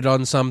elaborated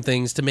on some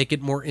things to make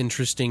it more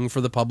interesting for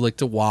the public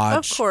to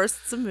watch. Of course,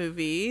 it's a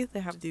movie.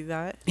 They have to do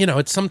that.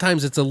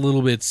 Sometimes it's a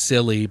little bit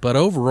silly, but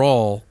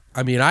overall,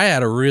 I mean, I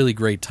had a really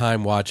great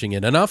time watching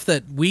it. Enough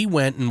that we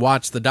went and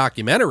watched the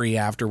documentary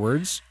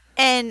afterwards.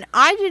 And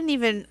I didn't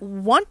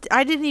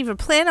even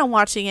plan on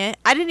watching it.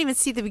 I didn't even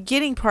see the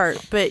beginning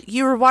part, but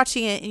you were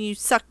watching it and you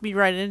sucked me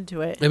right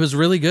into it. It was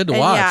really good to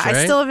watch, yeah, right?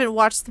 I still haven't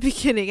watched the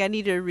beginning. I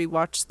need to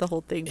rewatch the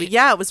whole thing. But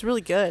yeah, it was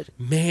really good.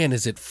 Man,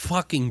 is it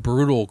fucking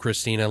brutal,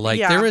 Christina.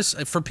 There is,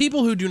 for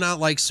people who do not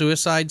like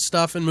suicide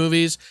stuff in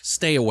movies,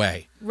 stay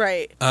away.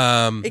 Right.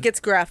 It gets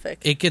graphic.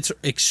 It gets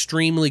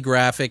extremely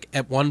graphic.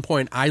 At one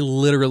point, I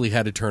literally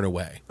had to turn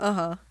away.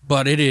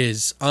 But it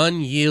is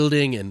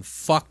unyielding and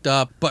fucked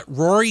up. But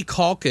Rory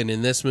Culkin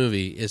in this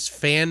movie is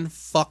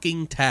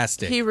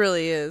fan-fucking-tastic. He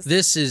really is.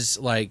 This is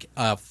like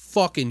a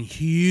fucking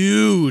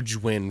huge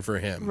win for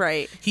him.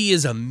 Right. He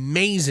is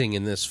amazing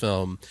in this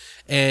film.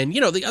 And,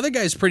 the other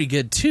guy's pretty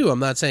good too. I'm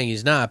not saying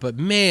he's not. But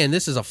man,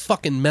 this is a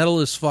fucking metal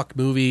as fuck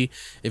movie.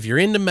 If you're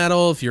into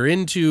metal, if you're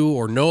into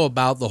or know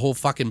about the whole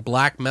fucking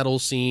black metal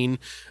scene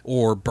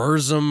or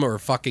Burzum or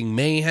fucking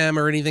Mayhem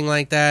or anything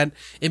like that,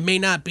 it may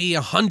not be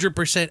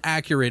 100%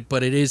 accurate,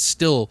 but it is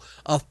still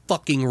a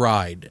fucking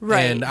ride.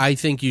 Right. And I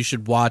think you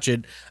should watch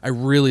it. I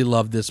really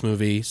love this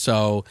movie.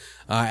 So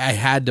I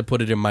had to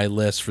put it in my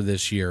list for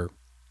this year.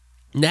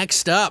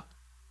 Next up.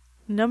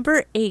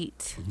 Number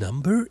 8.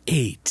 Number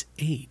 8.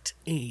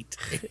 8.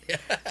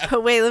 Oh,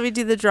 wait, let me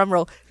do the drum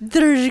roll. That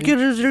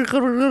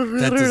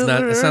does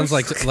not. It sounds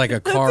like a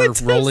car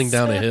rolling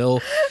down a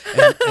hill,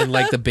 and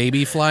like the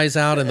baby flies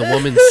out, and the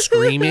woman's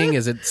screaming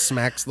as it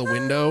smacks the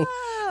window.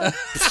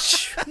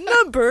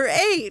 Number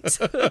 8.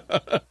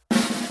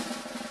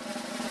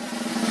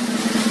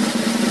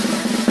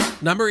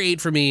 Number 8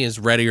 for me is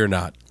Ready or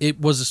Not.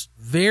 It was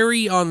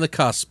very on the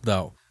cusp,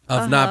 though,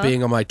 of not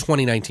being on my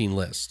 2019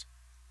 list.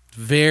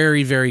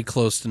 Very, very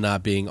close to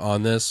not being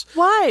on this.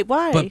 Why?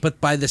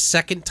 But by the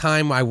second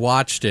time I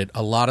watched it,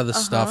 a lot of the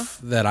stuff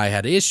that I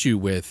had issue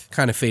with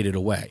kind of faded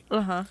away.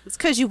 It's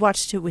because you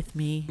watched it with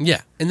me.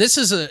 Yeah. And this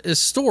is a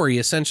story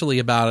essentially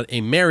about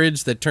a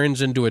marriage that turns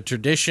into a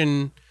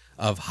tradition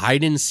of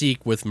hide and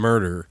seek with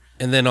murder,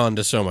 and then on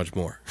to so much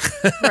more.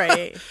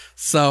 Right.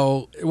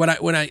 So when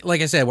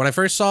I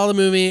first saw the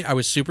movie, I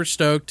was super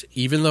stoked,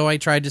 even though I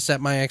tried to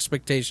set my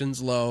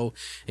expectations low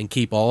and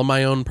keep all of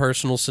my own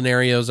personal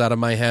scenarios out of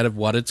my head of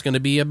what it's going to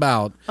be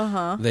about.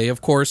 They,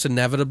 of course,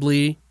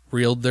 inevitably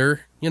reeled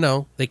their,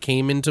 they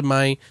came into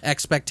my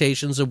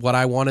expectations of what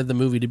I wanted the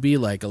movie to be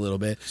like a little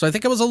bit. So I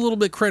think I was a little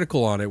bit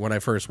critical on it when I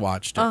first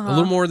watched it. A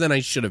little more than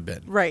I should have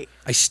been. Right.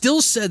 I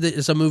still said that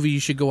it's a movie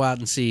you should go out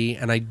and see,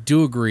 and I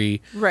do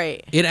agree.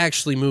 Right. It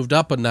actually moved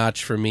up a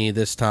notch for me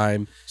this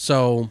time.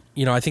 So,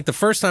 I think the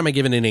first time I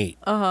give it an 8.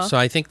 So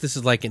I think this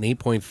is like an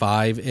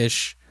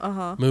 8.5-ish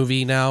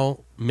movie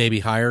now,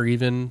 maybe higher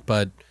even,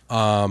 but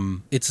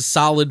It's a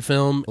solid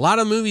film. A lot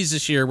of movies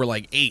this year were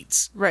like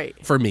 8s. Right.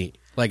 For me.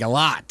 Like a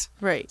lot.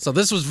 Right. So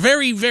this was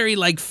very, very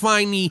like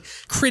finely,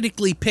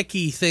 critically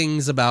picky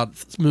things about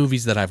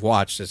movies that I've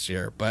watched this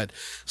year. But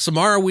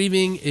Samara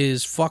Weaving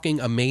is fucking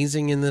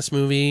amazing in this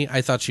movie.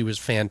 I thought she was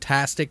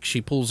fantastic.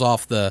 She pulls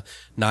off the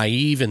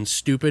naive and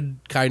stupid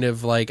kind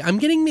of like, I'm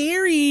getting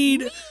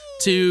married,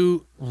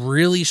 to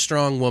really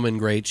strong woman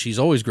great. She's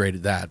always great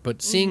at that.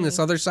 But seeing this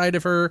other side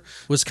of her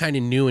was kind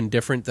of new and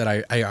different that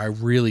I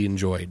really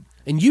enjoyed.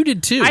 And you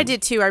did too. I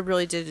did too. I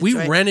really did We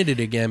enjoy it. rented it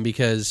again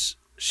because...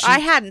 I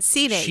hadn't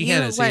seen it. She You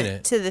hadn't went seen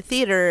it. to the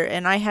theater,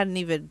 and I hadn't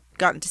even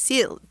gotten to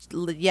see it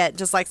yet,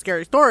 just like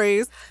Scary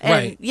Stories. And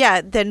Right. yeah,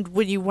 then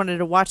when you wanted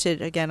to watch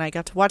it again, I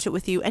got to watch it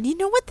with you. And you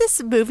know what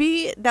this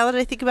movie, now that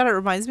I think about it,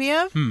 reminds me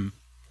of?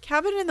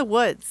 Cabin in the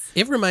Woods.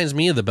 It reminds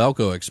me of the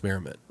Belko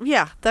Experiment.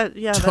 Yeah, that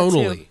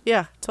Totally. That too.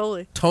 Yeah,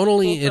 totally.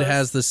 Tonally, Both it those.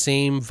 has the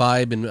same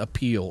vibe and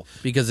appeal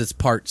because it's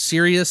part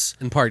serious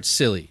and part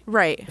silly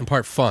Right, and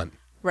part fun.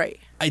 right.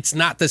 It's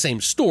not the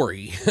same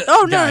story.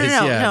 Oh, no, guys.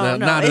 no, Yeah, no.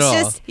 not It's at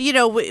all.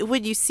 just,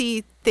 when you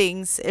see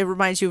things, it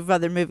reminds you of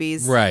other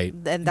movies. Right.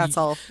 And that's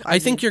all. I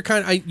think you're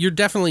you're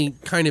definitely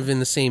kind of in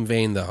the same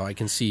vein, though. I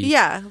can see.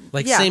 Yeah.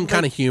 Like yeah, same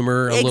kind of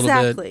humor a little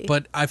Exactly. bit.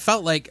 But I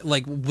felt like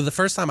the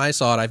first time I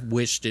saw it, I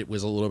wished it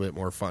was a little bit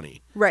more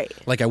funny. Right.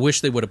 Like I wish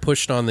they would have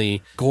pushed on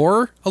the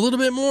gore a little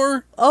bit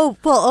more Oh,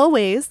 well,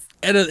 always.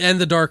 and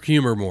the dark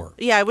humor more.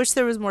 Yeah, I wish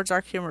there was more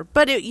dark humor,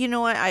 but you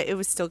know what? It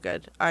was still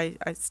good. I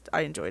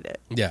enjoyed it.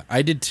 Yeah,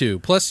 I did too.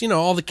 Plus,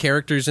 all the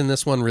characters in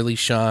this one really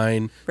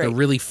shine. They're Right.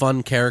 really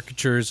fun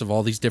caricatures of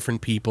all these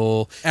different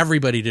people.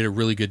 Everybody did a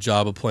really good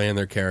job of playing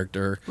their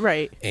character.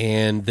 Right.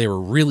 And they were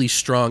really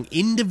strong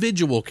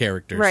individual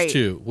characters Right.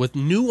 too, with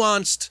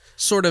nuanced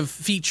sort of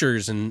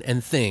features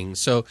and things.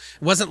 So it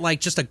wasn't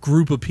like just a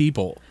group of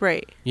people.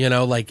 Right.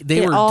 Like they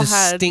They were all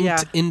had- distinct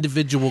yeah.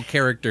 individual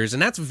characters,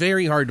 and that's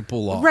very hard to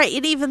pull off. Right.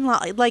 And even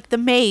like the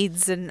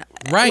maids and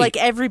Right. like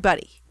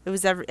everybody. It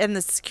was and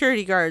the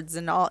security guards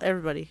and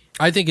everybody.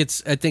 I think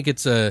it's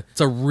a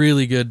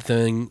really good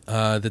thing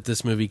that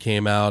this movie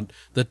came out.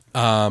 The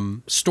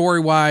story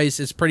wise,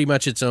 it's pretty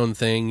much its own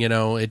thing.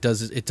 It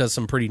does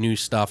some pretty new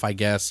stuff, I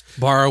guess,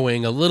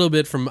 borrowing a little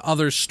bit from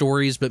other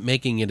stories, but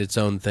making it its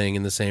own thing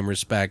in the same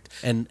respect.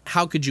 And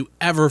how could you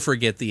ever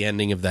forget the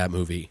ending of that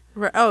movie?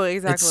 Right. Oh,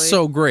 exactly. It's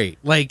so great.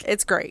 Like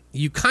It's great.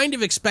 you kind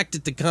of expect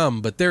it to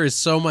come, but there is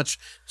so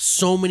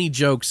many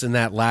jokes in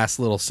that last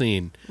little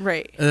scene.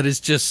 Right. That is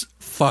just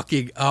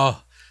fucking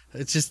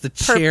it's just the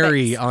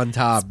cherry on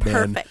top, It's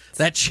man. perfect.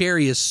 That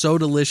cherry is so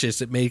delicious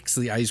it makes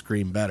the ice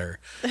cream better.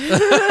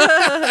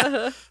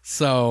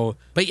 So,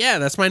 but yeah,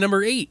 that's my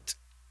number 8.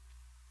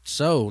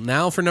 So,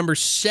 now for number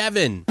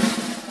 7.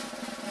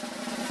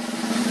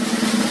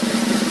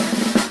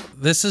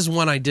 This is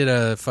one I did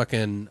a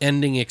fucking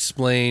ending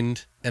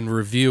explained and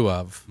review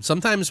of.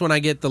 Sometimes when I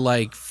get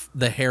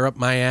the hair up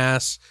my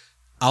ass,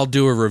 I'll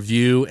do a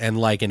review and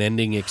like an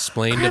ending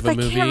explained Crap, of a I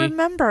movie. can't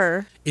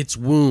remember. It's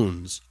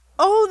Wounds.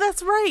 Oh,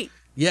 that's right.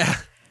 Yeah.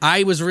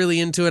 I was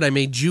really into it. I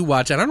made you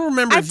watch it. I don't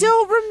remember. I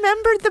don't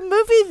remember the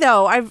movie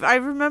though. I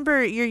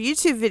remember your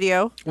YouTube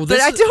video, Well, but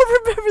this I is-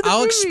 don't remember the I'll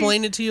movie.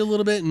 explain it to you a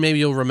little bit and maybe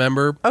you'll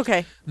remember.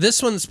 Okay.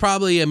 This one's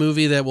probably a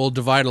movie that will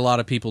divide a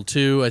lot of people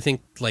too. I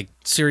think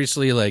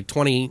seriously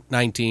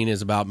 2019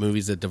 is about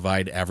movies that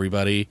divide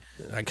everybody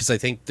because I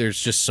think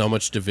there's just so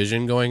much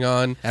division going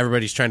on.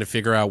 Everybody's trying to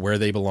figure out where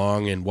they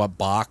belong and what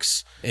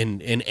box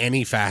in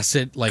any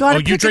facet. Like, Gotta oh,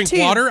 you pick a drink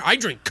team. water? I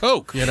drink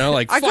Coke.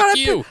 Like, I fuck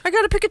you. I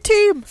gotta pick a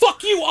team.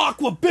 Fuck you,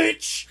 Aqua,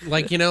 bitch!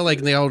 Like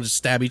they all just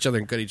stab each other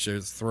and cut each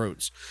other's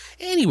throats.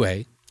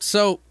 Anyway,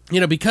 so,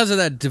 because of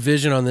that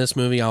division on this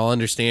movie, I'll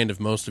understand if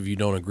most of you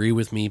don't agree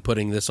with me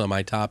putting this on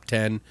my top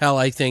 10. Hell,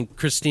 I think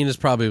Christina's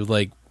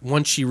probably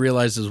once she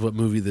realizes what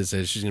movie this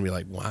is, she's going to be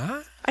like,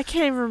 what? I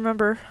can't even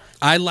remember.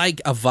 I like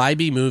a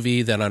vibey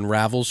movie that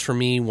unravels for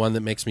me, one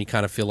that makes me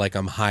kind of feel like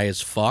I'm high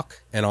as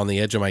fuck and on the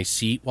edge of my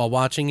seat while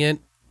watching it.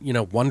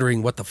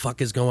 Wondering what the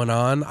fuck is going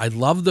on. I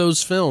love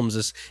those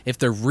films. If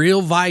they're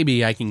real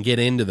vibey, I can get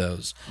into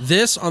those.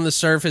 This, on the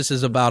surface,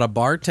 is about a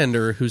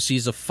bartender who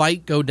sees a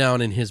fight go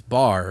down in his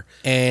bar,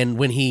 and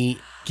when he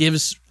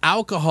gives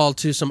alcohol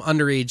to some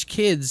underage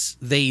kids,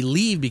 they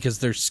leave because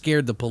they're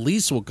scared the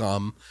police will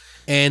come,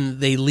 and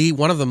they leave.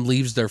 One of them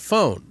leaves their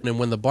phone, and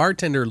when the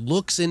bartender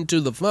looks into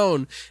the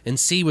phone and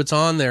see what's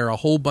on there, a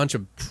whole bunch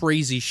of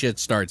crazy shit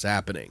starts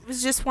happening. It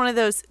was just one of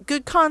those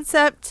good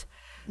concept,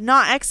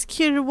 not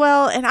executed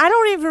well, and I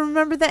don't even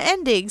remember the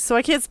ending, so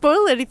I can't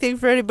spoil anything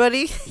for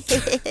anybody.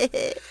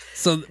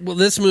 So,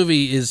 this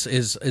movie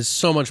is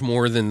so much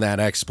more than that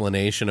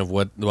explanation of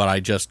what I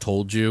just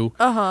told you.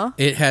 Uh-huh.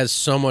 It has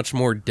so much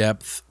more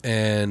depth,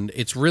 and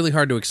it's really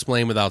hard to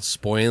explain without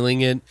spoiling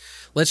it.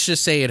 Let's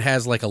just say it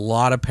has a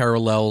lot of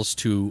parallels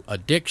to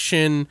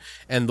addiction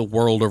and the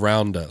world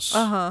around us.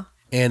 Uh-huh.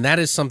 And that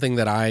is something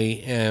that I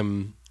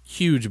am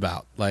huge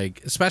about,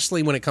 like,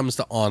 especially when it comes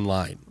to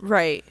online.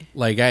 Right.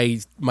 Like,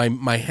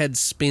 my head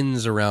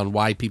spins around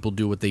why people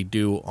do what they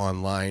do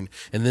online,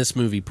 and this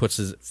movie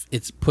pushes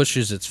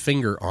its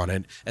finger on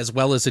it, as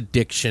well as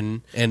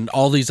addiction and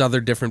all these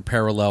other different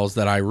parallels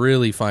that I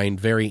really find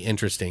very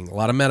interesting. A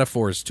lot of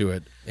metaphors to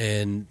it,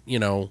 and, you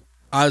know,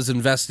 I was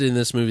invested in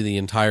this movie the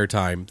entire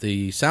time.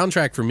 The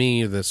soundtrack for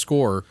me, the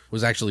score,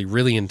 was actually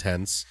really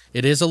intense.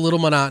 It is a little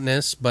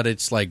monotonous, but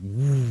it's like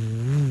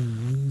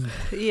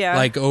Yeah.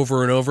 like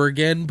over and over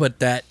again, but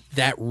that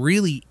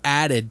really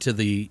added to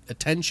the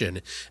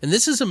attention. And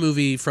this is a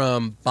movie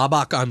from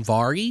Babak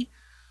Anvari,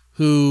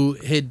 who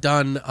had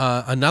done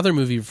another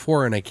movie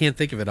before, and I can't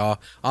think of it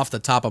off the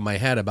top of my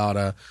head, about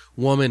a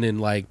woman in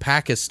like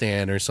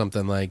Pakistan or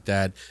something like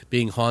that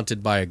being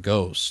haunted by a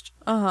ghost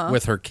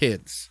with her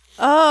kids.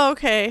 Oh,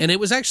 okay. And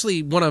it was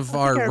actually one of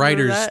our remember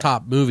writers' that.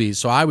 top movies,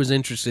 so I was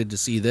interested to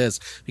see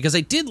this because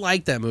I did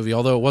like that movie,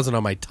 although it wasn't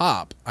on my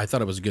top. I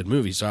thought it was a good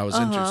movie, so I was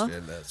interested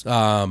in this.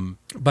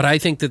 But I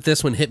think that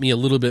this one hit me a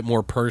little bit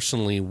more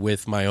personally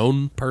with my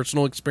own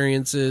personal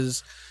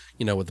experiences,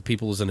 you know, with the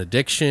people's an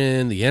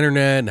addiction, the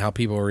internet, and how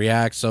people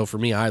react. So for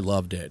me, I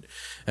loved it.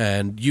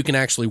 And you can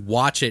actually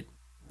watch it.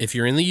 If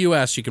you're in the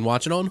U.S., you can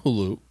watch it on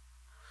Hulu.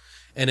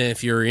 And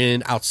if you're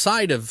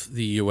outside of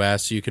the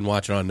U.S., you can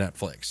watch it on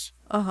Netflix.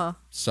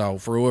 So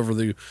for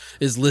whoever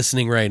is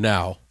listening right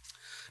now.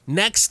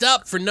 Next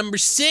up for number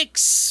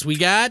 6, we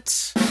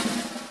got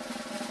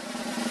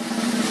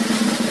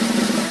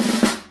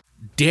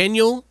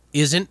Daniel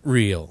Isn't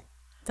Real.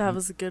 That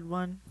was a good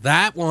one.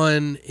 That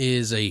one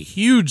is a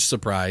huge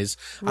surprise.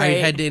 I Right.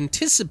 had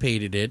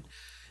anticipated it,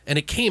 and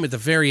it came at the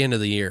very end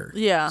of the year.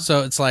 Yeah.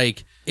 So it's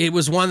like, it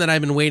was one that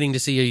I've been waiting to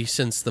see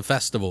since the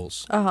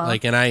festivals.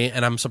 Like, and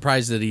I'm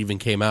surprised that it even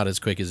came out as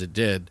quick as it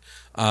did.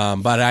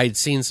 But I'd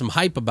seen some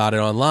hype about it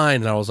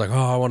online, and I was like,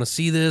 oh, I want to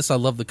see this. I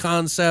love the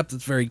concept.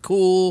 It's very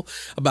cool.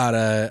 About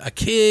a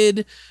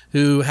kid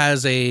who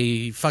has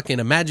a fucking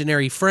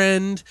imaginary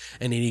friend,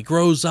 and then he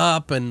grows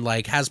up and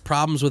like has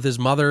problems with his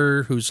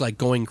mother who's like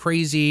going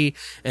crazy,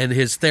 and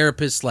his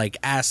therapist like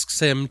asks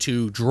him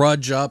to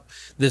drudge up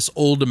this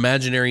old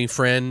imaginary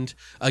friend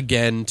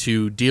again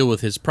to deal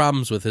with his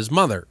problems with his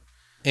mother.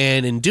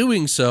 And in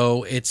doing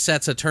so, it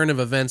sets a turn of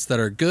events that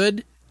are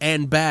good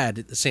and bad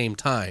at the same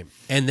time,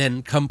 and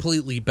then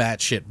completely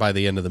batshit by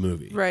the end of the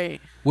movie.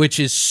 Right. Which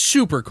is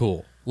super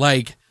cool.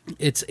 Like,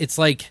 it's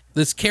like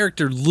this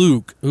character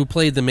Luke, who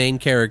played the main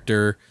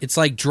character, it's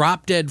like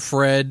Drop Dead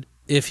Fred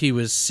if he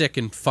was sick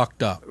and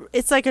fucked up.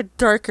 It's like a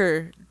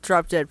darker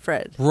Drop Dead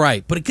Fred.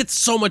 Right, but it gets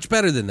so much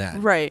better than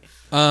that. Right.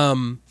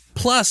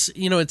 Plus,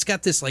 you know, it's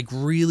got this like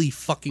really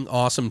fucking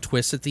awesome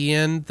twist at the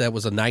end that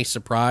was a nice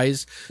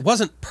surprise. It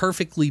wasn't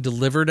perfectly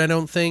delivered, I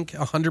don't think,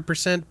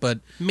 100%,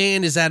 but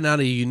man, is that not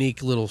a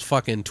unique little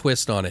fucking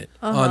twist on it,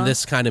 on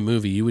this kind of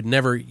movie. You would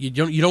never,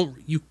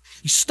 you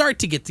start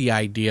to get the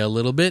idea a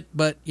little bit,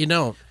 but you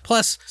don't.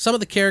 Plus, some of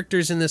the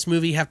characters in this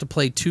movie have to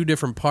play 2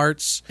 different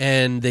parts,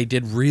 and they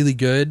did really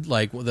good.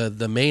 Like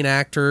the main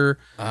actor,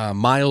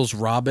 Miles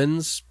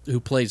Robbins, who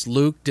plays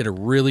Luke, did a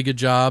really good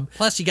job.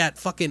 Plus, you got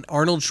fucking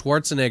Arnold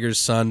Schwarzenegger's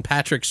son,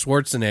 Patrick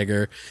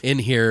Schwarzenegger, in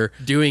here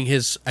doing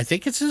I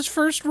think it's his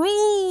first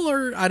role,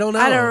 or I don't know.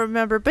 I don't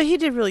remember, but he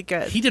did really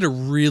good. He did a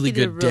really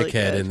good really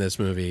dickhead good. in this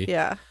movie.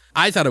 Yeah.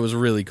 I thought it was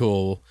really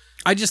cool.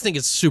 I just think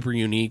it's super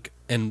unique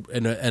and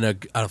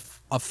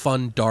a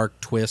fun, dark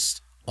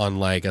twist on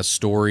like a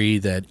story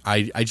that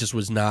I just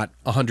was not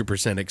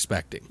 100%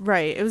 expecting.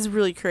 Right. It was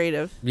really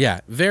creative.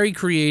 Yeah, very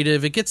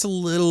creative. It gets a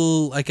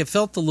little, like, it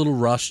felt a little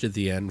rushed at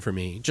the end for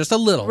me. Just a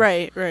little.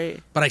 Right,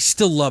 right. But I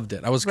still loved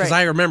it. Because Right.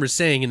 I remember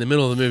saying in the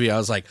middle of the movie, I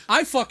was like,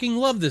 I fucking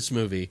love this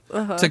movie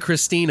to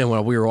Christina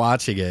when we were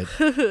watching it.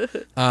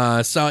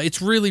 So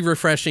it's really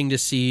refreshing to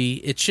see.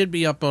 It should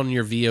be up on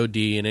your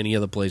VOD and any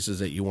other places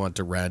that you want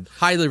to rent.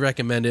 Highly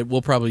recommend it.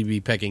 We'll probably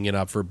be picking it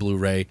up for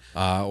Blu-ray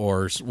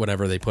or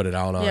whatever they put it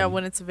out on. Yeah,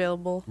 when it's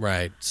available.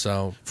 Right.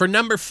 So for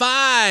number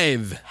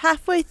 5,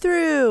 Halfway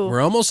through.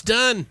 we're almost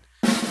done.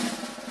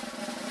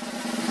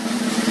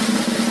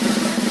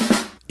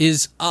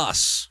 Is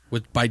Us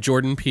by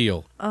Jordan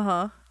Peele.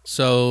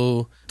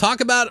 So talk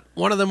about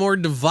one of the more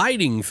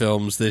dividing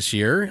films this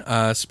year.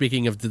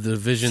 Speaking of the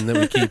division that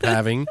we keep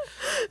having,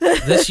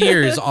 this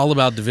year is all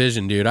about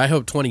division, dude. I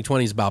hope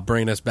 2020 is about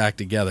bringing us back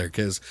together,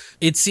 because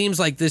it seems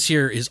like this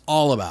year is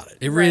all about it.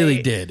 It really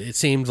Right. did. It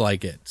seemed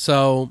like it.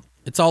 So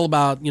it's all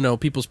about, you know,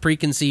 people's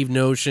preconceived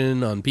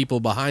notion on people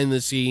behind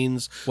the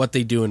scenes, what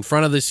they do in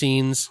front of the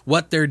scenes,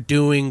 what they're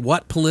doing,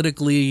 what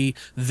politically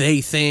they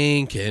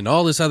think, and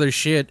all this other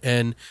shit.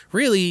 And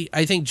really,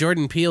 I think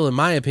Jordan Peele, in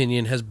my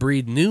opinion, has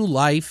breathed new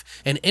life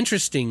and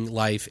interesting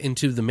life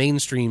into the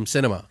mainstream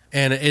cinema.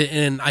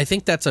 And I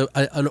think that's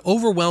an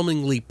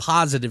overwhelmingly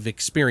positive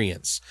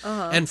experience.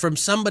 And from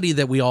somebody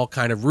that we all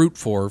kind of root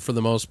for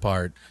the most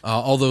part,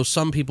 although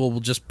some people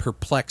will just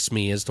perplex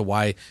me as to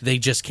why they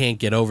just can't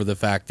get over the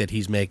fact that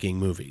he's making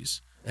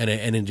movies. and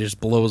it just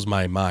blows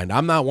my mind.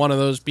 I'm not one of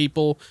those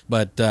people,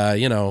 but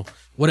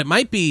what it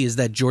might be is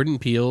that Jordan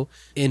Peele,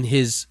 in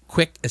his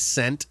quick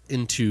ascent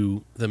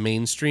into the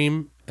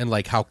mainstream and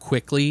like how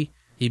quickly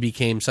he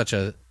became such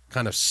a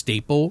kind of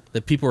staple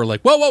that people were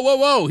like,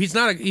 whoa, he's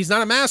not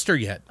a master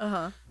yet.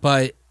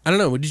 But I don't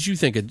know. What did you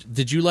think?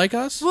 Did you like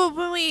Us? Well,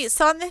 when we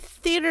saw it in the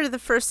theater the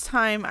first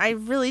time, I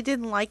really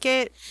didn't like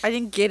it. I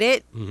didn't get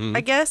it,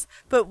 I guess.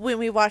 But when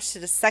we watched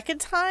it a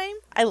second time,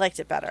 I liked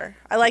it better.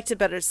 I liked it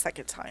better the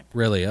second time.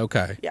 Really?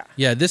 Okay. Yeah.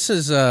 Yeah, this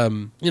is,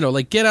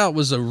 like Get Out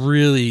was a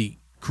really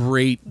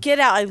great Get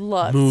Out, I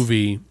loved.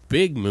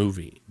 big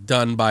movie,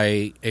 done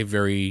by a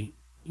very,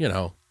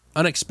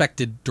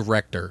 unexpected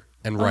director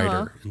and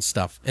writer and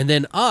stuff. And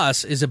then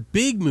Us is a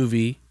big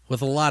movie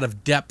with a lot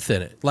of depth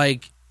in it.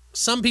 Like,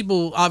 some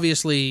people,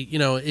 obviously,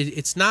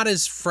 it's not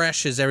as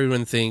fresh as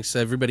everyone thinks.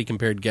 Everybody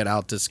compared Get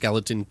Out to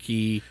Skeleton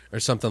Key or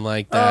something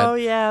like that. Oh,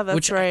 yeah,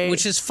 that's right.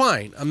 Which is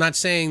fine. I'm not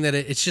saying that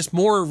it's just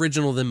more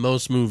original than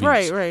most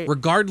movies. Right.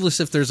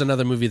 Regardless if there's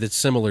another movie that's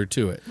similar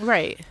to it.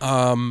 Right.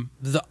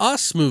 The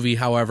Us movie,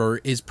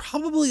 however, is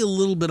probably a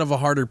little bit of a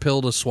harder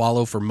pill to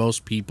swallow for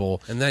most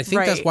people. And I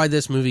think that's why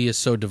this movie is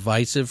so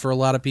divisive for a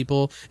lot of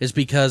people, is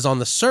because on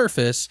the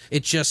surface,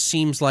 it just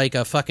seems like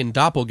a fucking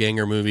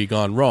doppelganger movie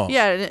gone wrong.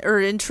 Yeah,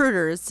 or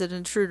Intruder. It's an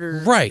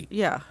intruder. Right.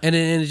 Yeah. And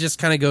it just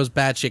kind of goes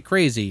batshit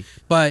crazy.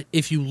 But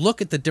if you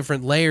look at the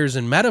different layers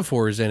and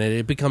metaphors in it,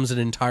 it becomes an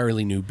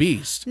entirely new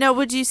beast. Now,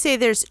 would you say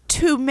there's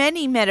too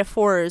many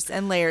metaphors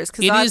and layers?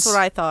 Because that's what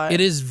I thought.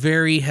 It is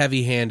very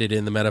heavy-handed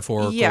in the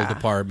metaphorical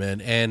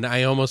department, and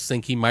I almost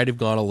think he might have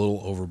gone a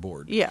little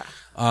overboard. Yeah.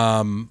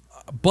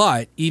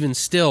 But even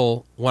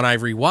still, when I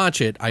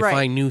rewatch it, I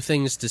find new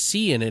things to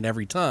see in it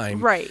every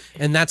time. Right.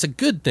 And that's a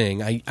good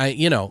thing. I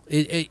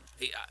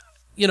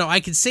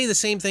could say the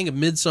same thing of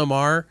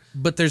Midsommar,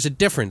 but there's a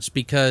difference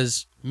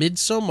because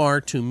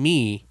Midsommar, to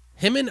me,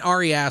 him and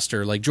Ari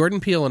Aster, like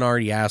Jordan Peele and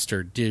Ari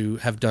Aster,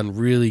 have done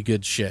really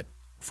good shit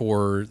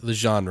for the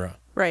genre.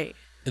 Right.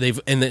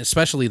 And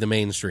especially the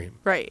mainstream.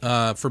 Right.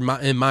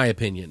 In my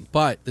opinion.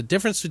 But the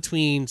difference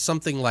between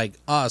something like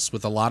Us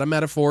with a lot of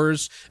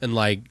metaphors and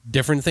like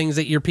different things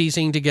that you're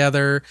piecing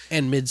together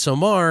and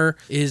Midsommar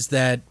is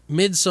that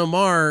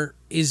Midsommar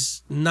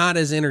is not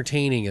as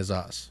entertaining as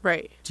Us.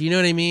 Right. Do you know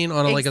what I mean?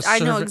 I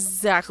know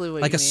exactly what you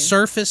mean. Like a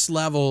surface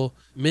level,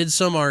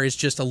 Midsommar is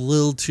just a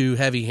little too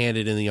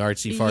heavy-handed in the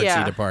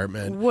artsy-fartsy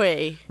department.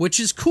 Way. Which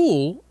is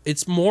cool.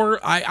 It's more,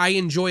 I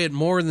enjoy it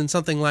more than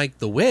something like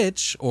The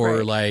Witch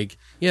or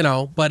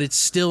but it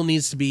still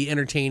needs to be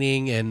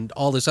entertaining and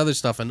all this other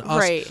stuff. And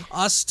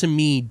Us to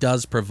me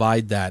does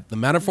provide that. The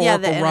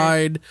metaphorical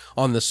ride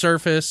on the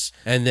surface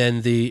and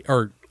then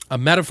a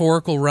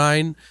metaphorical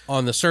ride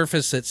on the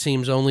surface that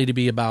seems only to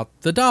be about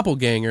the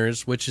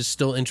doppelgangers, which is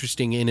still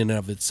interesting in and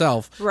of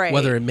itself,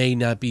 whether it may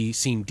not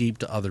seem deep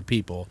to other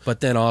people, but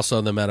then also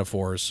the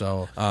metaphors.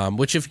 So,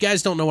 which if you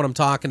guys don't know what I'm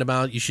talking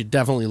about, you should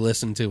definitely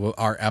listen to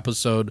our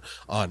episode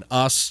on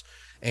Us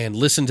and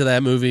listen to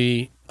that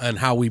movie and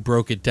how we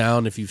broke it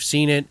down. If you've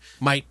seen it,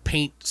 might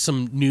paint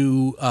some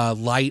new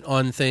light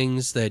on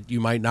things that you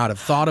might not have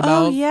thought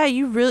about. Oh yeah,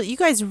 you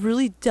guys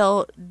really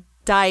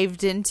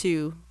dived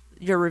into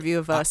your review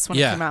of Us when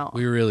it came out.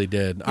 We really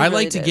did. I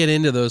like to get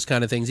into those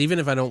kind of things, even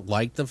if I don't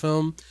like the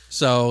film.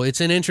 So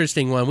it's an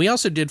interesting one. We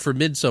also did for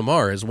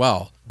Midsommar as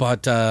well.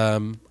 But I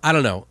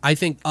don't know. I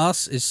think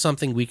Us is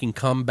something we can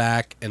come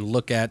back and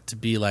look at to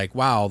be like,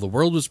 wow, the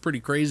world was pretty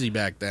crazy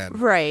back then.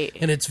 Right.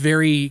 And it's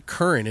very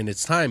current in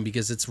its time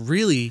because it's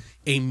really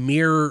a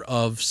mirror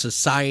of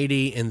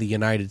society in the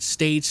United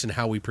States and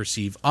how we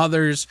perceive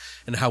others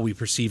and how we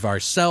perceive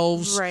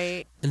ourselves.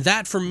 Right. And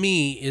that for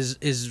me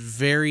is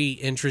very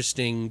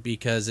interesting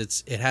because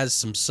it has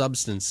some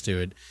substance to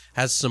it,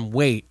 has some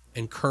weight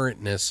and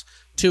currentness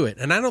to it.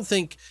 And I don't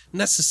think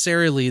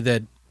necessarily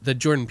that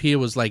Jordan Peele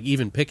was like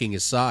even picking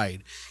his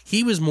side.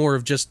 He was more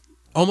of just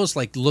almost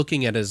like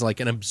looking at it as like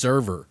an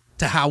observer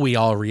to how we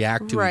all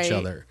react to each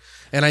other.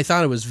 And I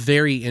thought it was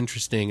very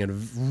interesting and a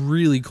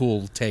really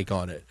cool take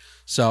on it.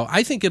 So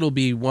I think it'll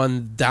be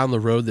one down the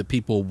road that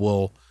people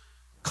will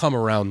come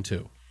around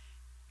to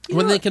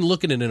when they can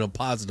look at it in a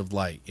positive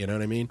light. You know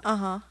what I mean?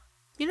 Uh-huh.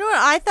 You know what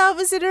I thought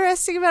was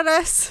interesting about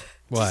Us?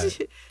 What?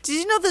 Did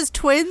you know those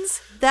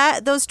twins?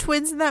 Those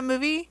twins in that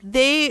movie?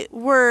 They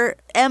were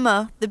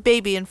Emma, the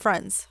baby, in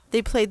Friends.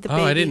 They played the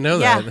baby. Oh, I didn't know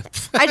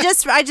that.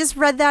 I just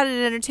read that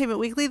in Entertainment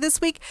Weekly this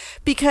week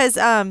because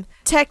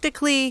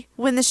technically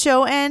when the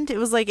show ended, it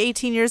was like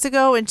 18 years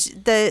ago, and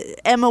the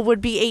Emma would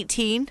be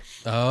 18.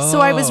 Oh.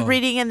 So I was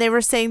reading, and they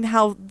were saying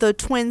how the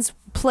twins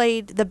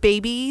played the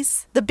baby,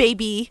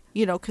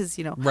 because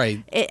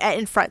right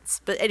in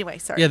Friends. But anyway,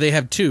 sorry. Yeah, they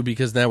have two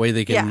because that way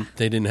they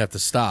didn't have to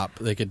stop.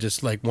 They could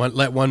just like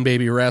let one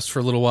baby rest for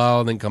a little while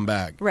and then come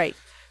back. Right.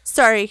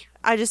 Sorry,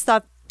 I just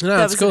thought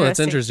that's cool. That's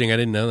interesting. I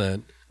didn't know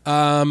that.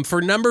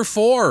 For number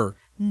 4.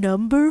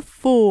 Number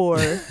 4.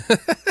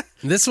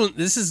 This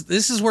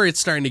is where it's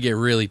starting to get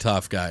really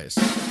tough, guys.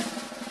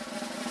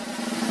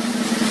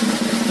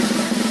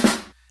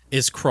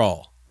 Is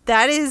Crawl.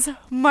 That is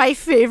my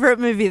favorite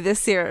movie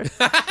this year.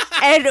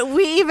 And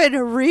we even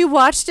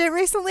rewatched it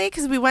recently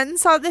because we went and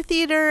saw it in the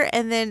theater,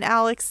 and then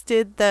Alex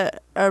did a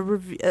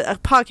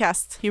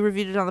podcast. He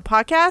reviewed it on the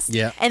podcast.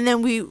 Yeah. And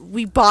then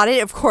we bought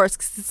it, of course,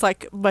 because it's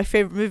like my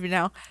favorite movie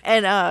now.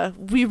 And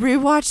we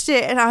rewatched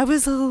it, and I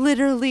was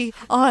literally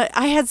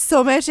I had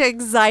so much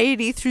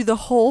anxiety through the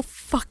whole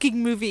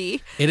fucking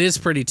movie. It is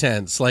pretty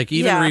tense. Like,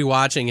 even Yeah.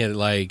 rewatching it,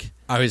 like,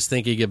 I was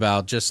thinking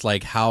about just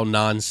like how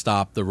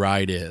nonstop the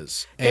ride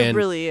is. It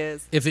really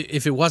is. If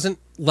it wasn't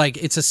like,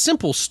 it's a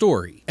simple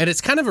story and it's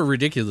kind of a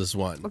ridiculous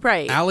one.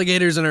 Right.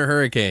 Alligators in a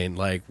hurricane.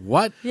 Like,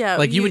 what? Yeah,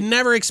 Like, you you- would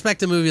never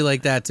expect a movie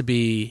like that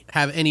to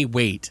have any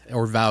weight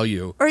or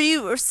value.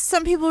 Or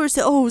some people were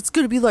saying, "Oh, it's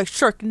gonna be like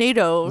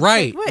Sharknado." It's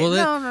Right. Like, wait,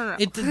 well, no.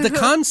 the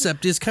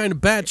concept is kind of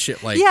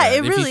batshit like Yeah, that.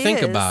 it really if you think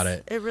is. about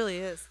it. It really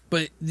is.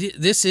 But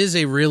this is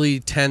a really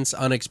tense,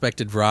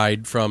 unexpected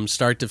ride from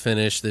start to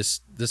finish. This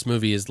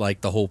movie is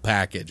like the whole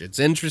package. It's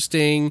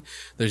interesting.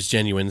 There's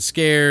genuine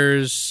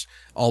scares,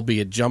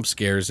 albeit jump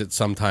scares.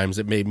 Sometimes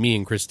it made me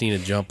and Christina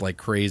jump like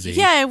crazy.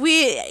 Yeah,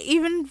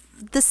 even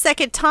the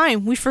second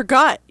time we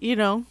forgot,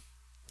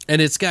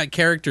 And it's got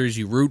characters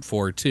you root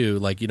for too.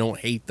 Like, you don't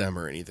hate them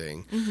or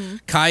anything. Mm-hmm.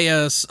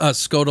 Kaya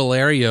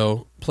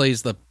Scodelario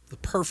plays the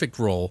perfect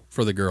role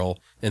for the girl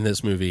in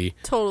this movie.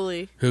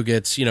 Totally. Who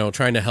gets,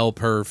 trying to help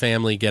her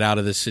family get out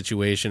of this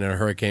situation in a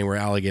hurricane where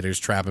alligators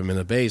trap him in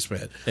the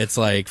basement. It's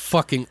like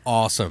fucking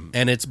awesome.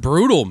 And it's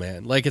brutal,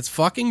 man. Like, it's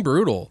fucking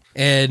brutal.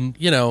 And,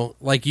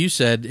 like you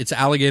said, it's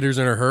alligators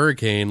in a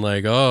hurricane.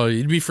 Like, oh,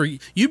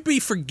 you'd be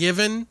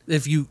forgiven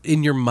if you,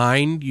 in your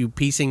mind, you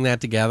piecing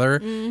that together.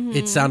 Mm-hmm.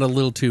 It sounded a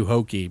little too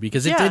hokey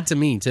because it Yeah. did to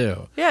me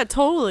too. Yeah,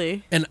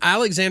 totally. And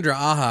Alexandra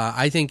Aja,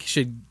 I think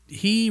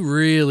he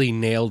really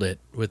nailed it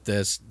with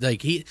this.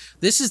 Like,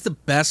 this is the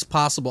best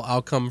possible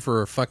outcome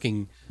for a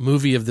fucking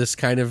movie of this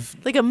kind of,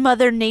 Like a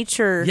Mother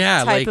Nature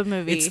type of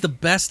movie. It's the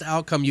best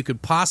outcome you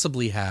could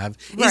possibly have.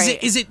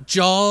 Right. Is it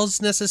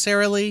Jaws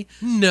necessarily?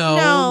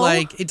 No.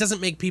 Like, it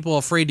doesn't make people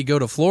afraid to go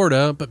to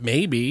Florida, but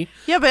maybe.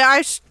 Yeah, but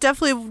I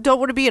definitely don't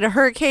want to be in a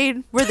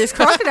hurricane where there's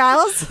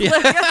crocodiles.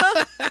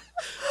 Yeah,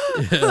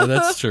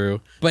 that's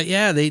true. But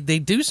yeah, they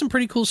do some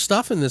pretty cool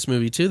stuff in this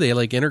movie too. They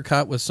like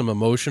intercut with some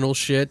emotional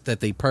shit that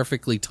they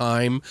perfectly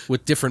time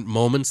with different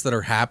moments that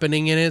are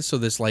happening in it. So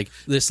this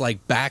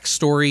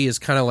backstory is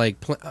kind of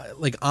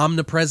like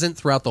omnipresent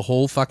throughout the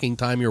whole fucking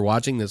time you're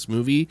watching this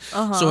movie.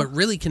 So it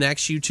really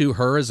connects you to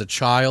her as a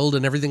child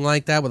and everything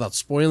like that without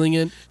spoiling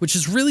it, which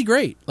is really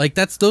great. Like,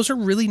 those are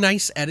really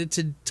nice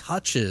edited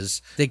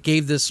touches that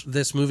gave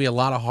this movie a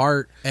lot of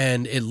heart,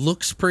 and it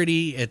looks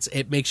pretty.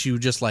 It makes you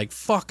just like,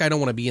 fuck, I don't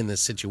want to be in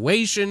this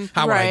situation.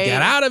 How would I Right.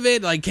 get out of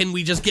it? Like, can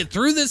we just get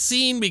through this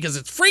scene because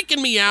it's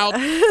freaking me out?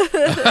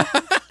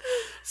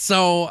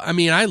 So, I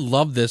mean, I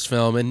love this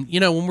film. And,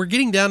 when we're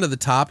getting down to the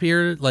top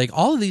here, like,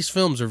 all of these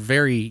films are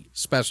very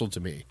special to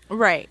me.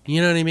 Right.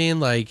 You know what I mean?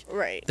 Like,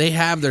 Right. they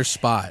have their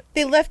spot.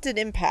 They left an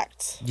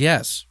impact.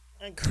 Yes.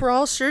 And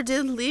Crawl sure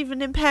did leave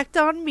an impact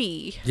on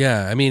me.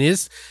 Yeah. I mean,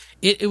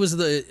 it was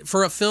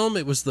for a film,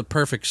 it was the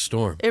perfect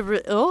storm.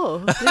 Look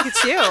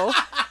at you.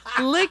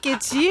 Look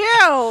at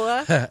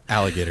you.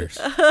 Alligators.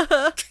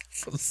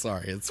 So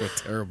sorry, it's so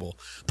terrible.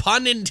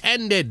 Pun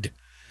intended.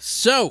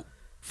 So,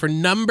 for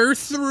number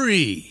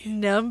 3.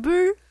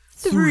 Number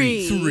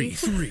 3. Three.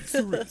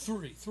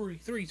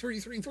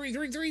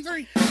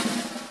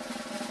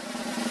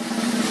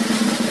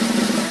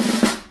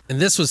 And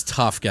this was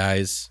tough,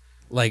 guys.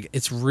 Like,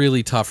 it's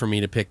really tough for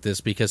me to pick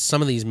this because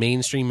some of these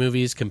mainstream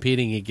movies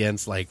competing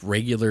against like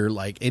regular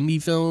like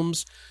indie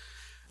films,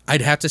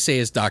 I'd have to say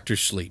is Dr.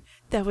 Sleep.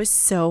 That was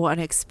so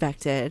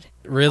unexpected.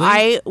 Really?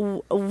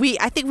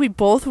 I think we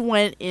both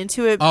went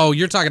into it. Oh,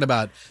 you're talking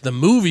about the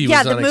movie was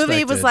yeah, the unexpected.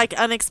 movie was like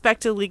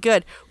unexpectedly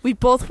good. We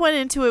both went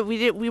into it.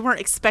 We weren't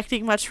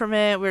expecting much from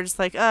it. We were just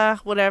like,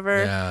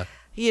 whatever.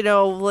 Yeah.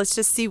 Let's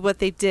just see what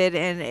they did,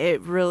 and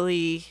it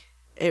really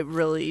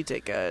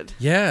did good.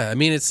 Yeah, I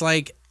mean, it's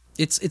like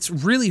it's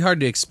really hard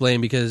to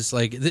explain because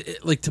like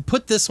to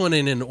put this one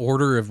in an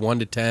order of 1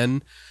 to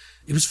 10,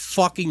 it was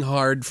fucking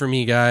hard for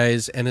me,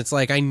 guys. And it's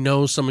like, I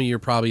know some of you are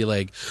probably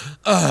like,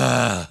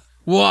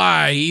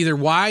 why? Either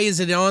why is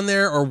it on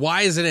there or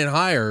why isn't it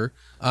higher?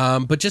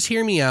 But just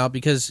hear me out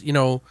because,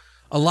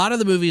 a lot of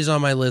the movies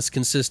on my list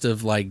consist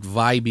of like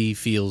vibey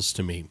feels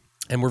to me.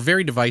 And were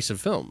very divisive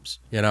films,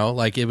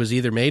 like it was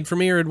either made for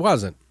me or it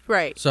wasn't.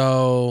 Right.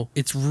 So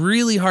it's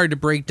really hard to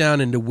break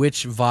down into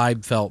which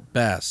vibe felt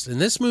best.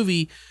 And this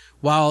movie,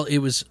 while it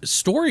was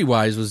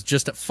story-wise was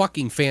just a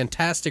fucking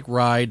fantastic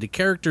ride, the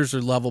characters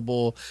are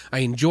lovable, I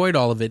enjoyed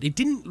all of it. It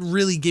didn't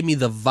really give me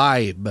the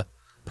vibe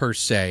per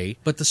se,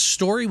 but the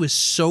story was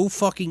so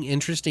fucking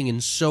interesting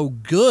and so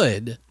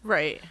good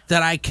Right.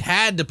 that I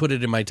had to put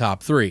it in my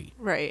top 3.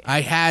 Right.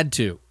 I had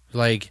to.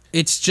 Like,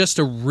 it's just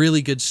a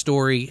really good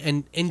story.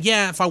 And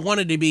yeah, if I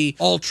wanted to be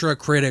ultra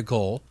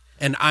critical,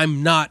 and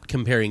I'm not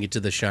comparing it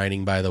to The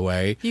Shining, by the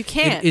way. You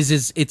can't. It's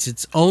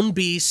its own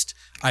beast.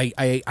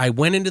 I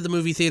went into the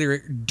movie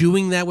theater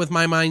doing that with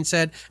my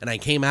mindset, and I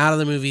came out of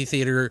the movie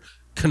theater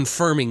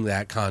confirming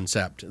that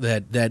concept,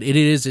 that it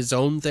is its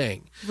own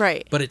thing.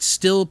 Right. But it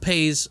still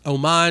pays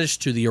homage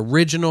to the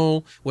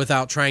original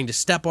without trying to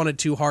step on it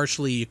too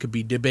harshly. It could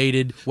be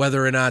debated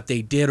whether or not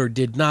they did or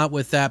did not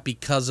with that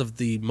because of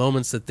the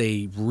moments that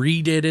they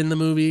redid in the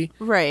movie.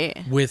 Right.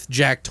 With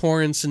Jack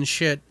Torrance and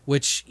shit,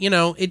 which, you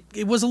know,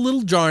 it was a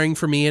little jarring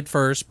for me at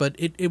first, but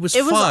it was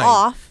fine. It was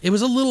off. It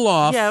was a little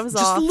off. Yeah, it was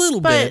just off. a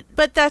little bit.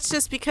 But that's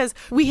just because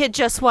we had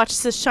just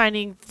watched The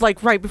Shining,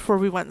 like, right before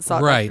we went and saw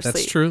Right, Dr. that's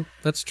Sleep. true.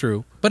 That's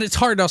true. But it's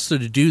hard also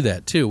to do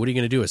that, too. What are you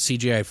going to do, a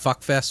CGI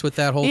fuckfest with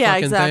that whole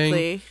fucking exactly.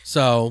 thing?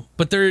 So,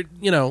 but they're,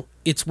 you know,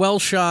 it's well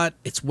shot,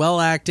 it's well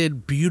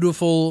acted,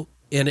 beautiful,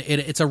 and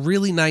it's a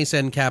really nice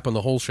end cap on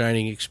the whole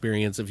Shining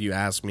experience, if you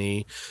ask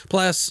me.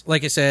 Plus,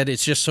 like I said,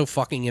 it's just so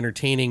fucking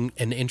entertaining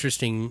and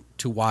interesting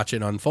to watch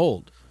it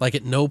unfold. Like,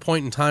 at no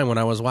point in time when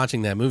I was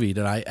watching that movie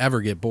did I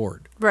ever get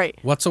bored. Right.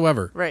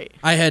 Whatsoever. Right.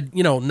 I had,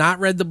 you know, not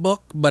read the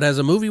book, but as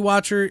a movie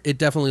watcher, it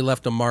definitely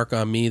left a mark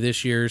on me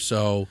this year.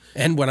 So,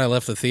 and when I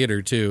left the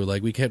theater too,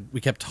 like we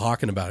kept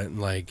talking about it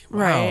and like, wow,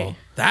 Right.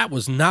 that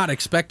was not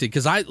expected,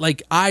 because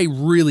I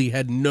really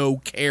had no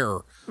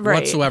care Right.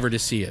 whatsoever to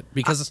see it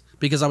because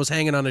I was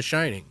hanging on to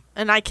Shining.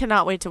 And I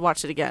cannot wait to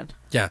watch it again.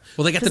 Yeah.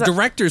 Well, they got the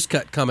director's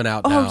cut coming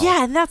out Oh, now.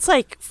 yeah, and that's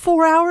like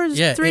 4 hours,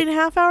 Yeah,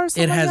 3.5 hours,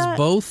 something It has like that.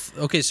 both.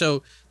 Okay,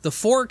 so the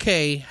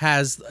 4K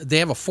they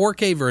have a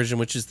 4K version,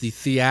 which is the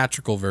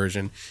theatrical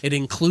version. It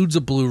includes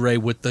a Blu-ray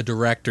with the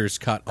director's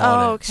cut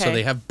on it. Okay. So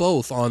they have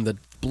both on the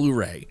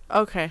Blu-ray.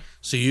 Okay.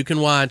 So you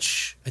can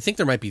watch, I think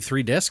there might be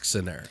 3 discs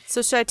in there.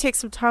 So should I take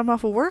some time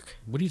off of work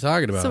What are you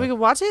talking about? so we can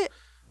watch it?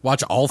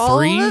 Watch all All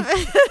 3? of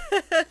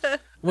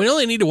it? We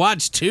only need to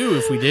watch 2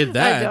 if we did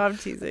that. I know, I'm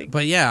teasing.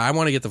 But yeah, I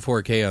want to get the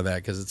 4K on that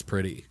because it's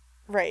pretty.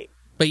 Right.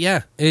 But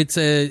yeah,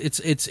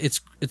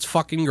 it's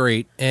fucking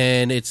great,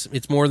 and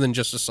it's more than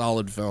just a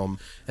solid film,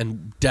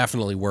 and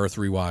definitely worth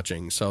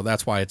rewatching. So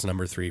that's why it's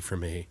number 3 for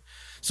me.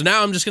 So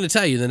now I'm just going to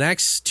tell you the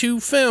next 2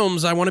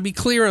 films. I want to be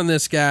clear on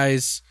this,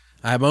 guys.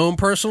 I have my own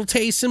personal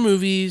taste in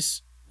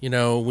movies. You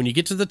know, when you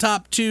get to the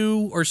top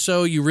 2 or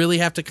so, you really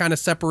have to kind of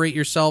separate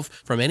yourself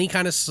from any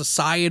kind of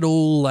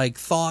societal, like,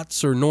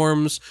 thoughts or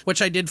norms,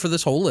 which I did for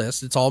this whole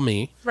list. It's all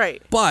me.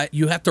 Right. But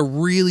you have to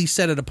really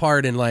set it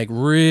apart and, like,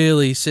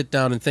 really sit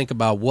down and think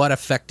about what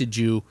affected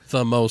you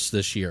the most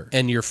this year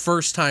and your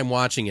first time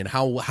watching it,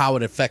 how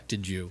it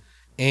affected you.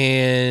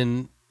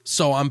 And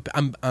so I'm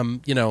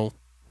you know,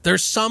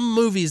 there's some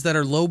movies that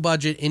are low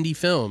budget indie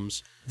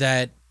films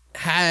that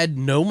had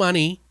no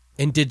money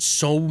and did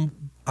so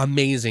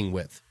amazing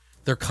with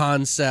their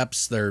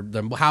concepts, their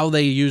how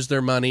they use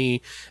their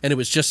money, and it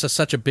was just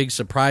such a big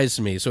surprise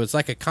to me. So it's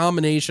like a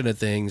combination of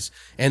things,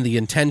 and the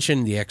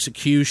intention, the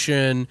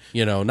execution,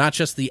 you know, not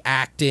just the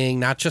acting,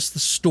 not just the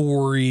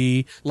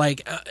story.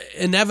 Like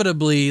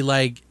inevitably,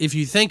 like if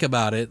you think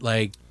about it,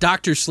 like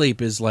Dr. Sleep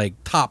is like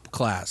top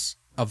class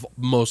of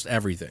most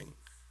everything,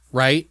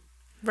 right?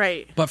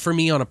 Right. But for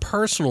me, on a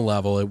personal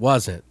level, it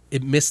wasn't.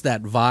 It missed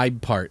that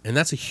vibe part, and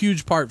that's a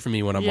huge part for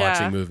me when I'm Yeah.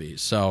 watching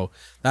movies. So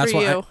that's For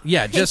why,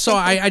 you. just so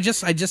I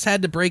just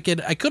had to break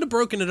it. I could have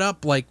broken it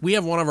up. Like we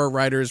have one of our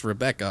writers,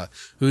 Rebecca,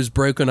 who's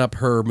broken up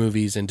her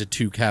movies into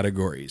 2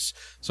 categories.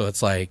 So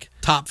it's like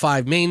top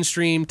 5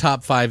 mainstream,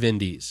 top 5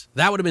 indies.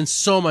 That would have been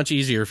so much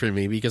easier for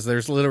me because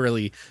there's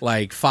literally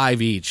like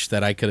 5 each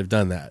that I could have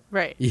done that.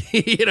 Right.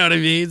 You know what I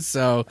mean?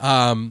 So,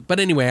 but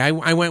anyway,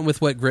 I went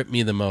with what gripped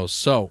me the most.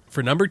 So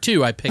for number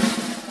 2, I picked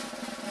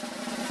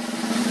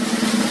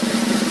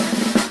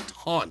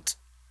Haunt.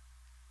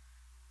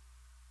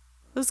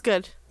 It was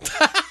good.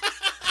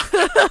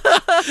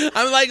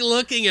 I'm like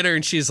looking at her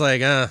and she's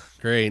like,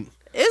 great.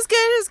 It was good.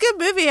 It was a good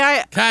movie.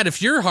 God,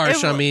 if you're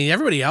harsh on me,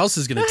 everybody else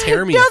is going to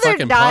tear me no, a they're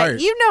fucking not. apart.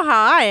 You know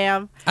how I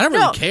am. I don't No.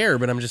 really care,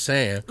 but I'm just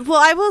saying. Well,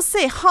 I will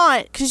say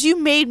Haunt because you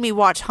made me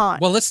watch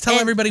Haunt. Well, let's tell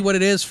And- everybody what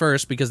it is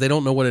first because they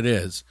don't know what it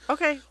is.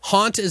 Okay.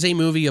 Haunt is a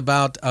movie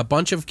about a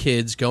bunch of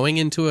kids going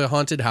into a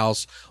haunted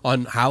house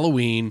on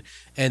Halloween,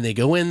 and they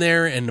go in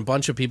there and a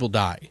bunch of people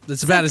die.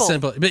 It's about as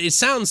Simple. simple, but it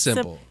sounds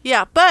simple.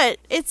 Yeah, but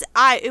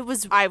I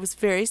was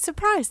very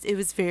surprised. It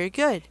was very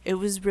good. It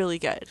was really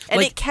good. And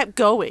Like- it kept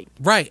going.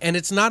 Right, and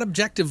it's not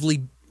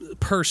objectively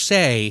per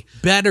se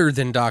better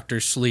than Dr.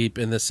 Sleep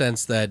in the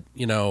sense that,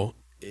 you know,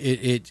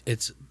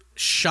 it's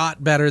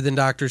shot better than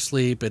Dr.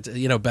 Sleep. It's,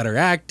 you know, better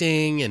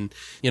acting and,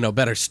 you know,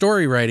 better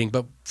story writing,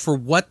 but for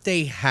what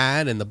they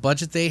had and the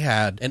budget they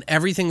had and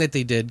everything that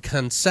they did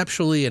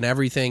conceptually and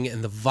everything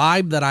and the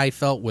vibe that I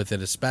felt with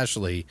it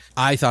especially,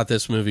 I thought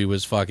this movie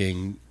was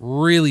fucking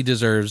really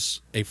deserves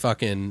a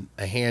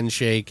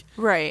handshake,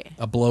 Right.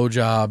 a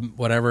blowjob,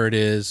 whatever it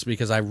is,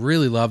 because I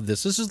really love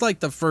this. This is like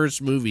the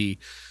first movie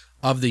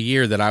of the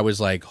year that I was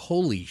like,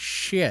 holy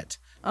shit.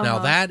 Now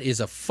that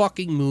is a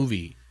fucking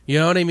movie. You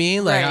know what I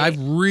mean? Like Right. I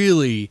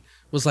really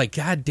was like,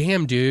 God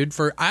damn, dude.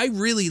 I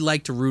really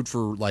like to root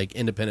for like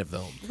independent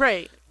film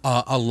Right.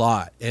 a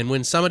lot. And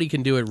when somebody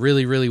can do it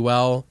really, really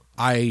well,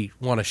 I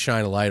want to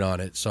shine a light on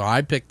it. So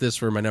I picked this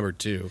for my number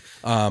 2.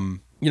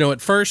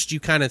 at first you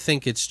kind of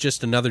think it's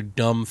just another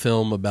dumb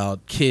film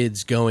about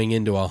kids going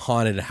into a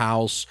haunted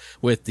house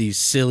with these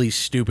silly,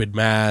 stupid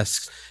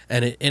masks.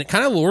 And it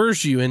kind of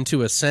lures you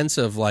into a sense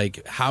of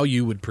like how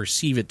you would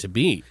perceive it to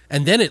be.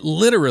 And then it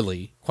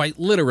quite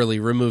literally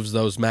removes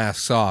those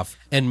masks off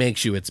and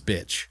makes you its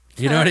bitch.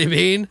 You know what I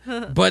mean?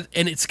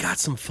 And it's got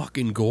some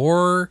fucking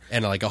gore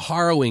and like a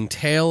harrowing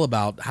tale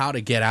about how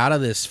to get out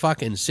of this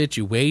fucking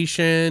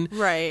situation.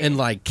 Right. And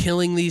like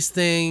killing these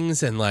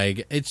things. And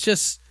like, it's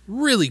just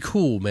really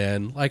cool,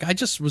 man. Like, I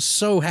just was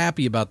so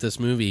happy about this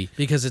movie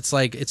because it's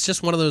like, it's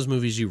just one of those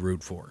movies you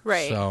root for.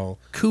 Right. So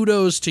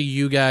kudos to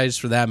you guys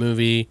for that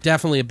movie.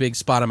 Definitely a big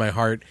spot in my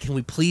heart. Can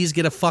we please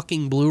get a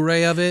fucking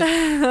Blu-ray of it?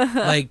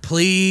 Like,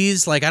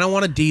 please? Like, I don't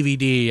want a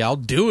DVD. I'll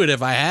do it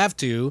if I have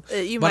to.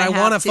 But I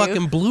want a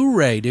fucking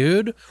Blu-ray,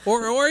 dude.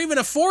 Or even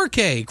a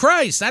 4K.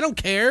 Christ, I don't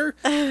care.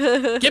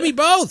 Give me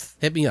both.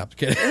 Hit me up.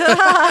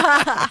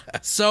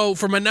 So,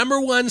 for my number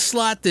one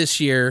slot this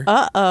year.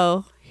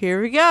 Uh-oh. Here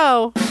we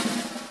go.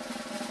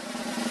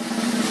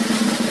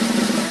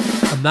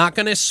 I'm not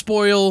going to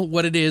spoil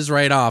what it is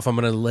right off. I'm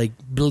going to like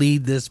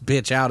bleed this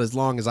bitch out as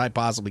long as I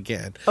possibly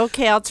can.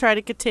 Okay, I'll try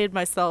to contain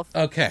myself.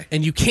 Okay.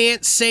 And you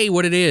can't say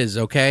what it is,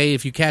 okay,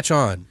 if you catch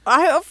on. No,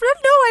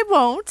 I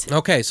won't.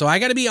 Okay, so I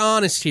got to be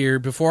honest here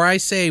before I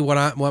say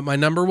what my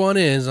number one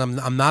is.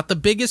 I'm not the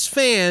biggest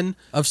fan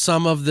of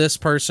some of this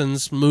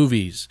person's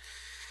movies.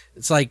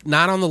 It's like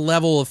not on the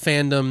level of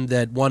fandom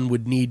that one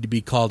would need to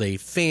be called a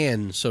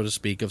fan, so to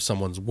speak, of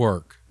someone's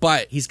work.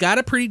 But he's got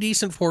a pretty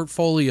decent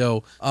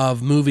portfolio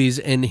of movies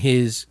in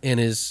his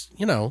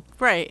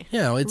right.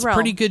 It's realm.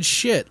 pretty good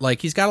shit.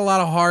 Like, he's got a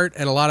lot of heart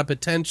and a lot of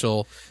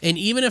potential. And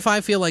even if I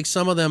feel like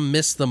some of them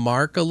miss the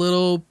mark a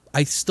little,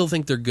 I still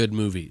think they're good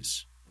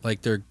movies.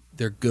 Like, they're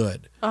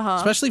good.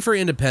 Especially for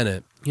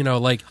independent.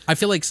 Like, I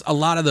feel like a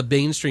lot of the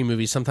mainstream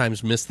movies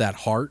sometimes miss that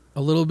heart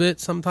a little bit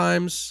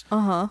sometimes.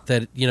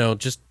 That,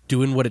 just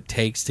doing what it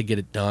takes to get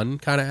it done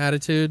kind of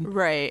attitude.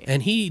 Right.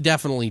 And he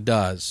definitely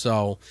does.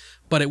 So,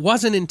 but it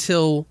wasn't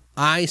until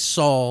I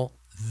saw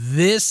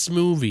this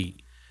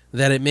movie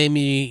that it made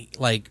me,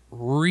 like,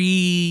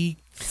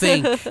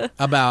 rethink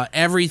about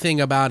everything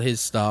about his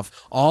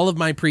stuff, all of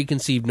my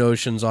preconceived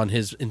notions on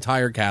his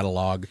entire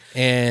catalog.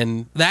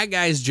 And that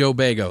guy's Joe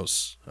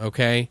Begos,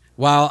 okay?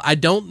 While I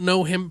don't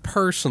know him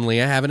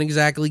personally, I haven't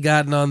exactly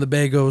gotten on the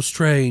Begos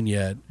train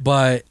yet,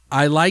 but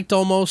I liked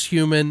Almost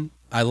Human.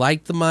 I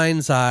liked The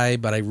Mind's Eye,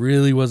 but I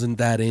really wasn't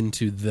that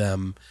into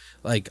them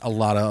like a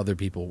lot of other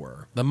people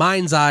were. The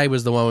Mind's Eye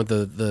was the one with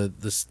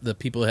the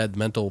people who had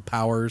mental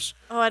powers.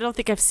 Oh, I don't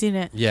think I've seen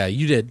it. Yeah,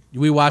 you did.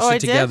 We watched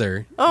it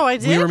together. Oh, I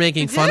did? We were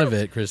making fun of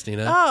it,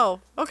 Christina. Oh,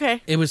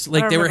 okay. It was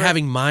like they were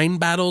having mind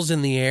battles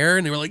in the air,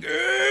 and they were like,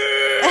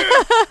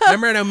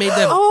 remember when I made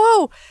that?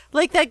 Oh,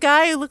 like that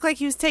guy who looked like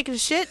he was taking a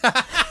shit?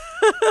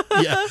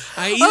 Yeah.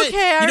 I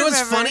remember.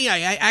 What's funny?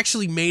 I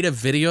actually made a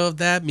video of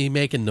that, me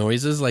making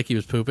noises like he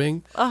was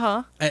pooping.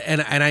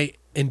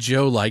 And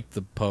Joe liked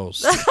the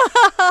post.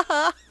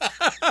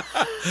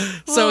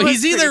 So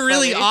he's either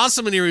really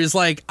awesome and he was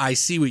like, I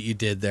see what you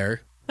did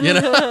there.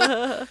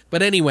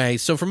 But anyway,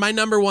 so for my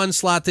number one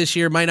slot this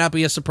year, might not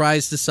be a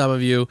surprise to some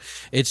of you,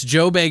 it's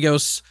Joe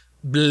Begos'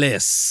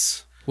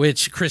 Bliss,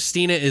 which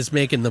Christina is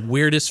making the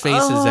weirdest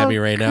faces at me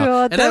right now.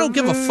 God, and I don't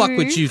give a fuck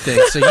what you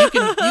think, so you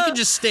can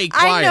just stay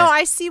quiet. I know,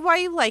 I see why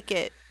you like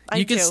it.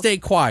 You can stay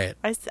quiet.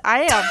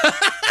 I am.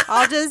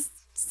 I'll just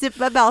zip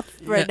my mouth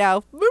right now.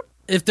 Boop.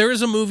 If there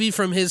is a movie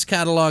from his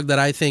catalog that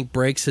I think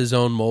breaks his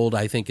own mold,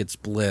 I think it's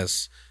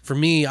Bliss. For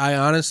me, I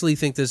honestly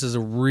think this is a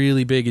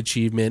really big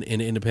achievement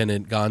in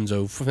independent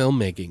gonzo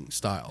filmmaking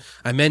style.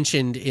 I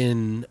mentioned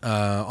in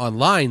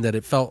online that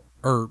it felt,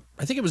 or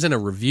I think it was in a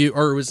review,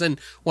 or it was in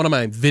one of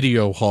my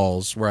video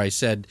hauls where I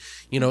said,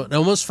 it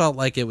almost felt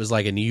like it was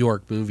like a New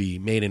York movie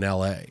made in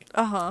L.A.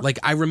 Like,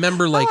 I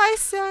remember, like, I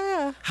see,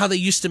 yeah. how they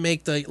used to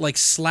make the, like,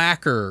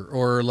 Slacker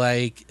or,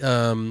 like,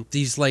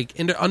 these, like,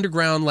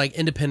 underground, like,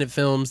 independent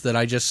films that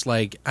I just,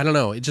 like, I don't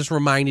know, it just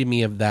reminded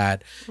me of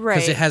that. Right.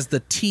 Because it has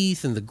the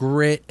teeth and the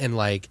grit and,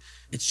 like,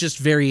 it's just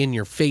very in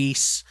your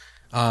face.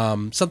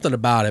 Something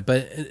about it.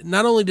 But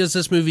not only does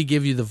this movie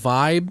give you the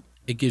vibe,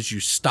 it gives you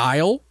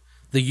style.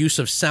 The use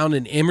of sound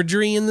and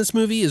imagery in this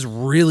movie is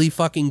really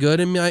fucking good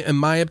in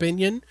my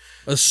opinion.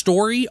 The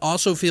story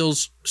also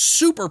feels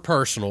super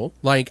personal.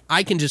 Like,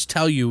 I can just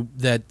tell you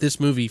that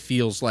this movie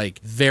feels like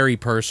very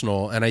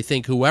personal. And I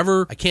think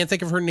I can't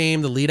think of her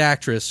name, the lead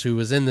actress who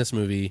was in this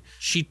movie,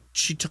 she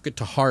took it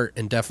to heart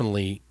and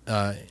definitely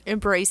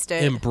embraced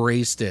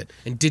it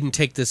and didn't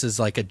take this as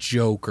like a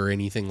joke or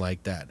anything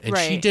like that. And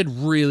right.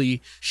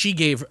 she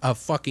gave a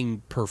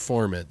fucking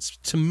performance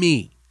to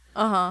me.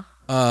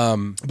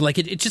 Like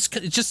it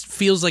just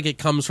feels like it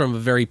comes from a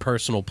very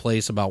personal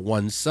place about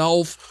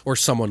oneself or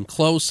someone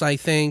close. I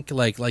think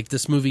like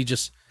this movie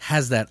just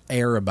has that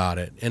air about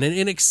it, and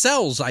it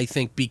excels. I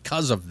think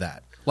because of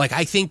that. Like,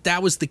 I think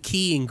that was the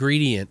key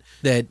ingredient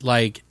that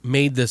like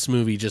made this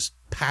movie just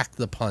pack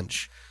the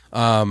punch.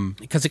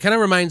 Because it kind of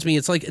reminds me,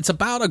 it's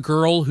about a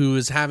girl who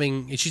is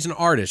she's an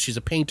artist, she's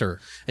a painter,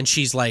 and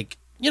she's like,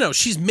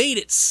 she's made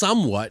it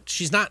somewhat.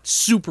 She's not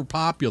super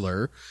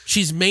popular.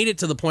 She's made it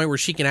to the point where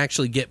she can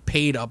actually get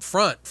paid up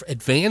front for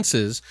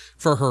advances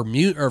for her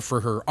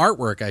for her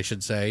artwork, I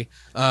should say.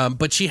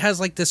 But she has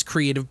like this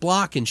creative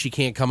block and she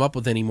can't come up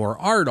with any more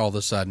art all of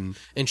a sudden.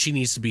 And she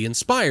needs to be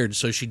inspired.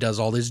 So she does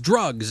all this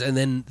drugs. And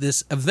then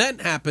this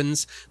event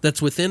happens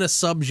that's within a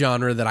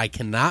subgenre that I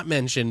cannot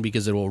mention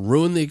because it will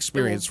ruin the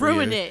experience for you.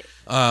 Ruin it.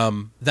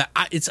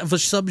 It's of a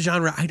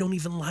subgenre I don't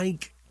even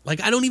like. Like,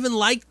 I don't even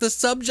like the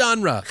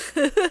subgenre.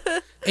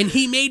 And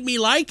he made me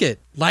like it.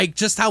 Like,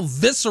 just how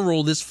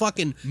visceral this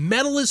fucking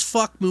metal as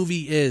fuck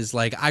movie is.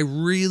 Like, I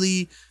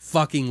really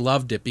fucking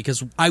loved it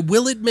because I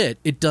will admit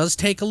it does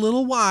take a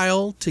little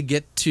while to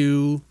get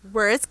to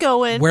where it's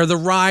going, where the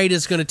ride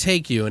is going to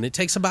take you. And it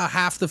takes about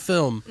half the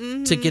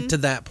film to get to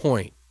that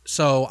point.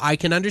 So I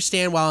can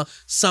understand why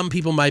some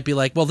people might be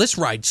like, well, this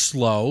ride's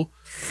slow.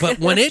 But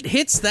when it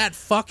hits that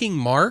fucking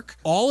mark,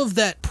 all of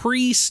that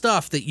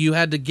pre-stuff that you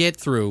had to get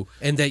through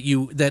and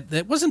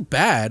that wasn't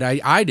bad.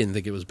 I didn't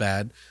think it was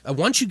bad.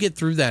 Once you get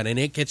through that and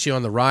it gets you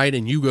on the ride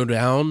and you go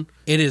down,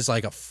 it is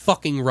like a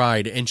fucking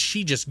ride. And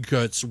she just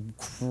gets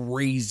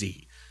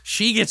crazy.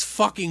 She gets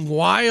fucking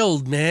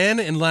wild, man.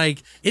 And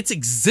like, it's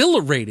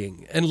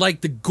exhilarating. And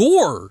like the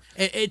gore,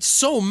 it's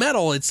so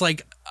metal. It's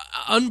like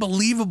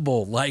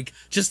unbelievable. Like,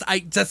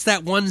 that's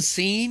that one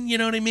scene, you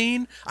know what I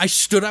mean? I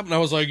stood up and I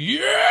was like,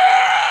 yeah!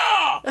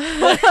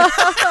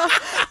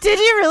 Did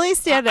you really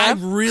stand up? I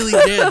really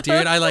did,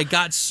 dude. I like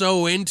got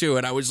so into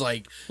it. I was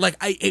like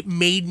it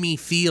made me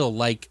feel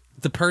like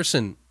the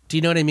person. Do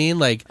you know what I mean?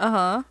 Like,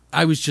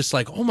 I was just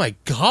like, oh my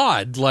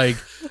God. Like,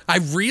 I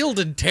reeled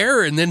in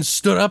terror and then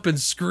stood up and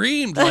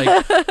screamed.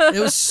 Like, it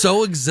was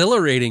so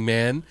exhilarating,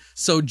 man.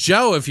 So,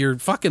 Joe, if you're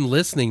fucking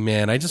listening,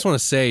 man, I just want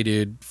to say,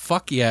 dude,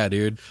 fuck yeah,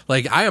 dude.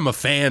 Like, I am a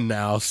fan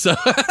now. So,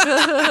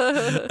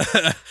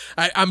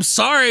 I'm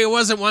sorry it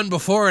wasn't one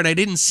before and I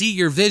didn't see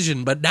your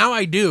vision, but now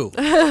I do.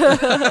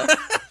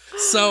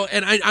 So,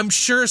 and I'm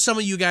sure some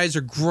of you guys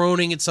are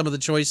groaning at some of the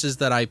choices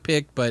that I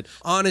picked, but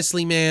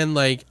honestly, man,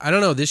 like, I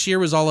don't know, this year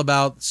was all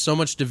about so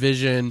much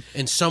division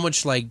and so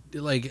much like,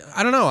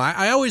 I don't know,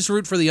 I always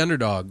root for the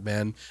underdog,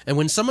 man. And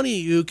when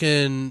somebody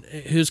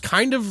who's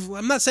kind of,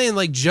 I'm not saying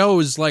like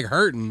Joe's like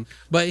hurting,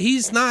 but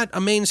he's not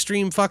a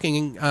mainstream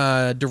fucking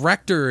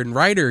director and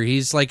writer.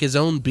 He's like his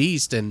own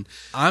beast. And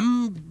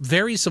I'm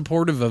very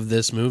supportive of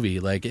this movie.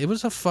 Like, it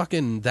was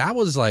that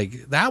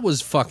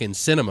was fucking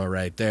cinema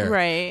right there.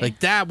 Right.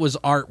 Like, that was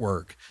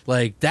artwork.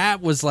 Like,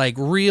 that was like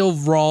real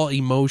raw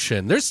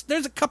emotion. There's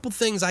a couple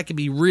things I could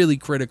be really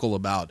critical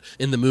about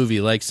in the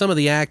movie, like some of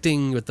the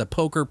acting with the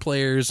poker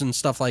players and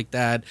stuff like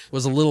that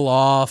was a little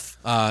off.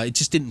 It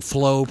just didn't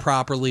flow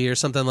properly or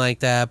something like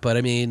that. But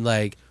I mean,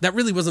 like, that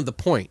really wasn't the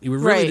point. You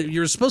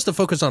were supposed to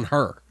focus on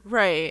her.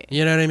 Right.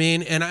 You know what I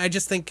mean? And I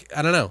just think,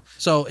 I don't know.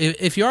 So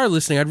if you are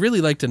listening, I'd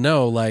really like to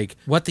know like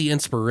what the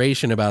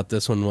inspiration about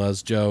this one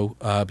was, Joe,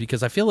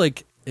 because I feel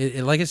like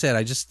like I said,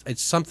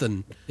 it's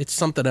something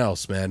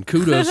else, man.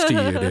 Kudos to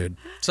you, dude.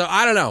 So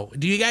I don't know.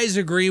 Do you guys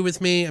agree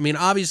with me? I mean,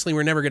 obviously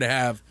we're never going to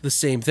have the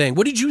same thing.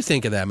 What did you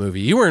think of that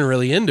movie? You weren't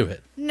really into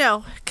it.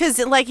 No, because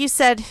like you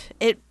said,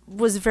 it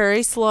was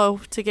very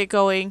slow to get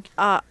going.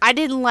 I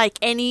didn't like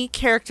any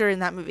character in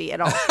that movie at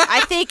all.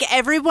 I think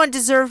everyone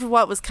deserved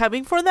what was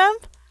coming for them.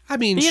 I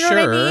mean, you know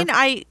sure. what I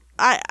mean?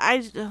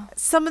 I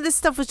some of this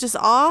stuff was just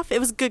off. It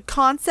was a good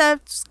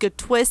concept, it was a good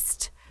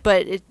twist,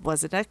 but it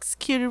wasn't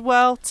executed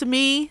well to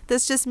me.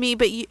 That's just me.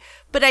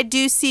 But I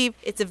do see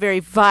it's a very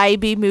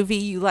vibey movie.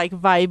 You like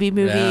vibey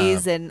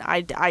movies, and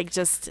I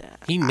just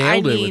he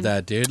nailed it with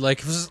that, dude.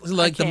 Like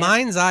the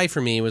Mind's Eye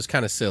for me was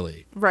kind of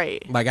silly,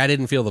 right? Like, I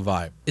didn't feel the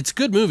vibe. It's a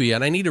good movie,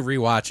 and I need to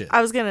rewatch it.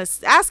 I was gonna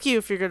ask you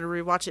if you're gonna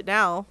rewatch it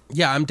now.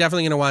 Yeah, I'm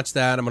definitely gonna watch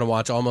that. I'm gonna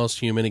watch Almost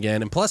Human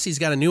again, and plus he's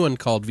got a new one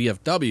called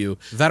VFW,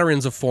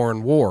 Veterans of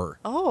Foreign War.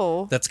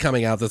 Oh, that's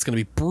coming out. That's gonna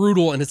be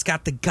brutal, and it's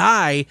got the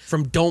guy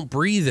from Don't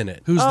Breathe in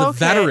it, who's the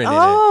veteran in it.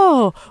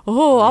 I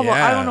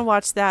want to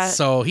watch that.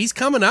 So he's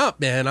coming up,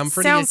 man. I'm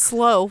pretty. Sounds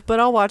slow, but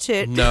I'll watch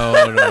it. No.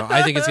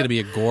 I think it's gonna be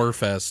a gore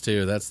fest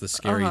too. That's the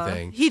scary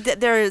thing.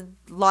 There are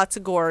lots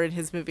of gore in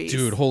his movies.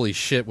 Dude, holy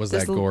shit, was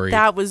that gory?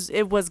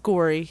 It was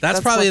gory.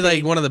 That's probably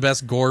like one of the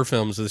best gore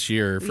films this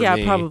year for me.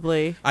 Yeah,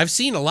 probably. I've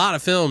seen a lot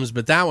of films,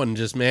 but that one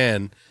just,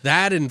 man,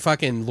 that and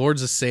fucking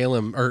Lords of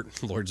Chaos.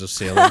 Lords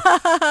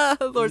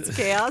of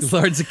Chaos.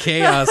 Lords of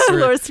Chaos.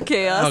 Lords of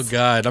Chaos. Oh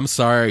God, I'm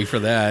sorry for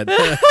that.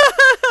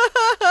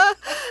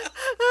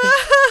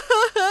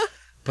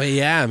 But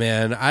yeah,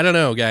 man, I don't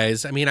know,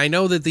 guys. I mean, I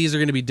know that these are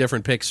going to be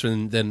different picks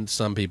than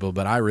some people,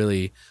 but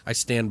I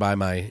stand by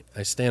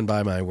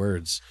my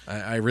words.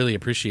 I really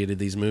appreciated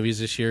these movies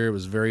this year. It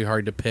was very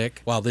hard to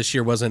pick. While this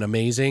year wasn't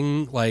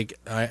amazing, like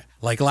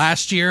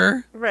last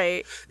year,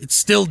 right? It's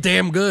still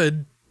damn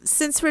good.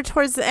 Since we're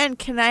towards the end,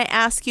 can I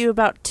ask you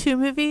about two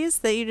movies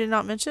that you did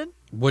not mention?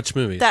 Which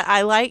movies? that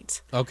I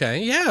liked.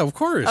 Okay, yeah, of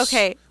course.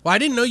 Okay. Well, I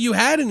didn't know you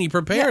had any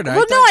prepared.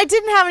 Well, no, I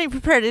didn't have any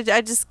prepared.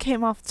 I just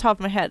came off the top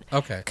of my head.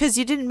 Okay. Because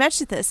you didn't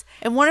mention this.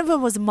 And one of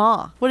them was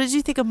Ma. What did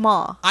you think of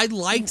Ma? I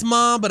liked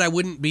Ma, but I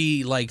wouldn't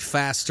be like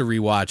fast to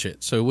rewatch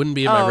it, so it wouldn't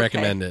be in my okay.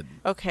 recommended.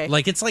 Okay.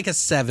 Like it's like a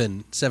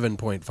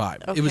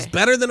 7.5. Okay. It was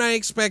better than I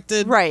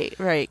expected. Right.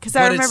 Because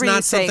I But remember it's you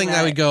not saying something that.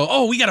 I would go,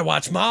 oh, we got to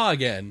watch Ma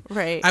again.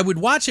 Right. I would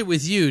watch it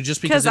with you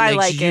just because 'Cause it I makes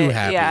like you it,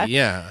 happy. yeah.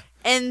 Yeah.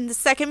 And the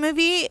second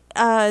movie,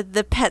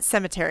 The Pet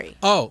Cemetery.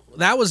 Oh,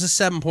 that was a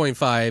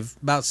 7.5,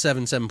 about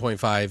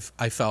 7.5.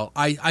 I felt.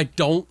 I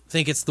don't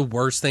think it's the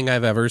worst thing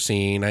I've ever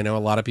seen. I know a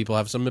lot of people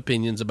have some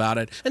opinions about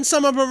it, and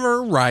some of them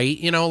are right.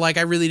 You know, like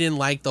I really didn't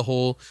like the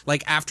whole,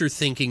 like after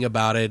thinking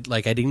about it,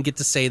 like I didn't get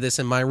to say this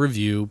in my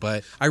review,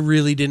 but I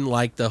really didn't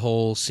like the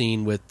whole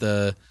scene with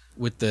the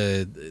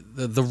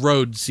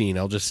road scene.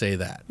 I'll just say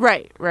that.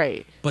 Right.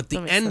 But the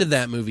That makes end sense. of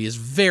that movie is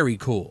very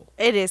cool.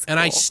 It is And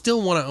I cool.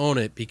 still want to own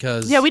it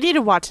because Yeah, we need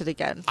to watch it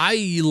again.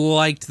 I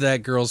liked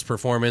that girl's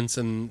performance,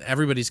 and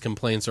everybody's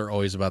complaints are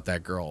always about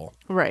that girl.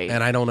 Right.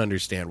 And I don't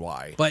understand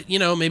why. But, you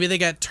know, maybe they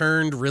got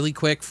turned really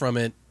quick from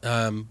it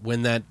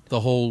when the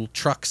whole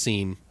truck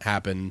scene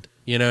happened.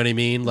 You know what I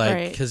mean? Like,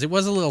 Right. because it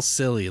was a little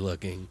silly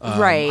looking.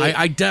 Right.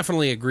 I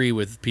definitely agree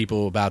with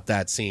people about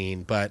that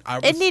scene, but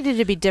It needed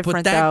to be different,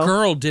 but that though.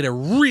 girl did a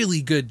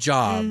really good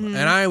job, and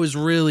I was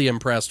really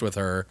impressed with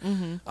her.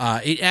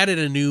 It added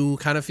a new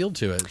kind of feel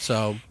to it.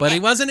 So, but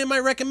it wasn't in my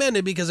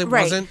recommended because it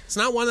Right. wasn't. It's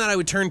not one that I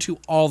would turn to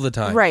all the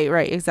time. Right,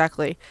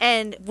 exactly.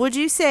 And would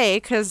you say,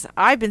 because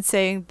I've been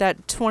saying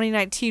that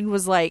 2019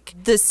 was like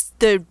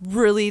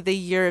the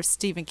year of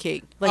Stephen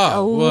King, like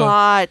Oh, a well,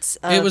 lot.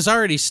 Of, It was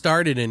already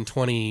started in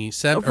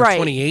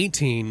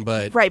 2018,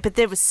 but right, but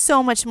there was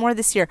so much more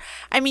this year.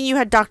 I mean, you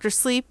had Dr.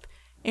 Sleep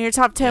in your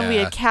top 10. We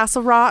Yeah. had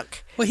Castle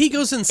Rock. well, he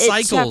goes in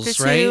cycles,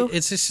 chapter right? 2.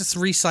 It's just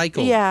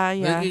recycled. Yeah.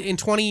 In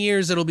 20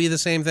 years, it'll be the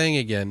same thing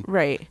again.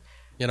 Right.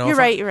 You know, You're if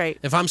right. I-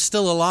 If I'm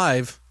still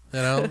alive, you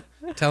know,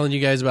 telling you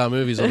guys about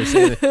movies, I'll be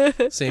saying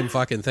the same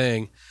fucking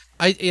thing.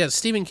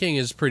 Stephen King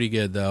is pretty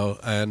good though,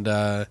 and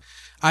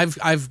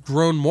I've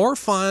grown more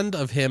fond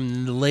of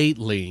him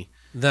lately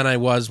than I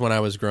was when I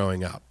was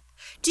growing up.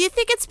 Do you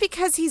think it's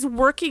because he's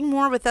working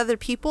more with other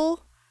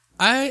people?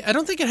 I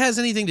don't think it has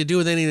anything to do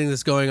with anything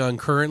that's going on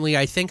currently.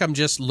 I think I'm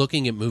just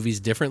looking at movies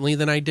differently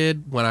than I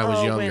did when I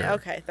was younger.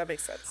 Okay, that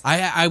makes sense.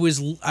 I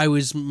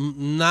was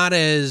not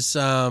as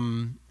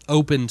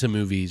open to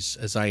movies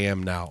as I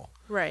am now.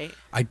 Right.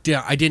 I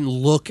didn't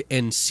look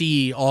and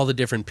see all the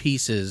different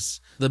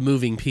pieces, the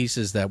moving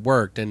pieces that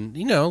worked. And,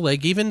 you know,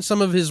 like even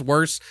some of his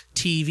worst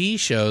TV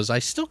shows, I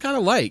still kind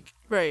of like.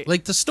 Right.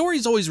 Like the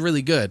story's always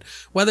really good,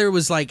 whether it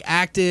was like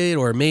acted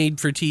or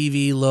made for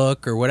TV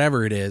look or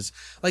whatever it is.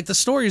 Like the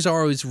stories are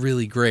always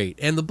really great.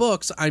 And the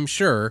books, I'm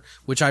sure,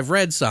 which I've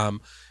read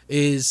some,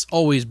 is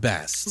always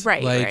best.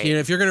 Right, Like, right. you know,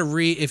 if you're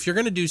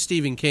going to do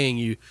Stephen King,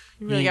 you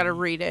really gotta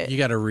read it. You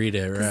got to read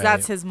it, Because right?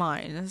 that's his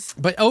mind.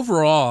 But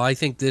overall, I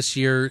think this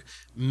year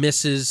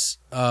misses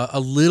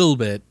a little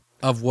bit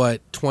of what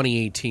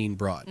 2018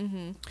 brought.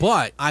 Mm-hmm.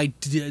 But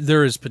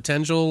there is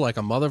potential like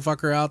a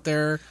motherfucker out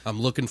there.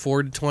 I'm looking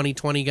forward to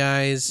 2020,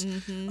 guys.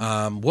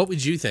 Mm-hmm. What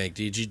would you think?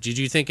 Did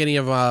you think any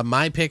of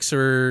my picks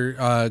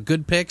are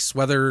good picks?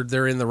 Whether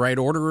they're in the right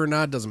order or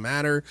not doesn't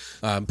matter.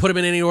 Put them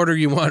in any order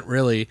you want,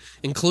 really,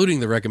 including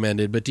the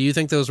recommended. But do you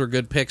think those were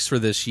good picks for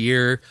this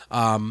year?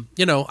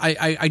 You know,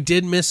 I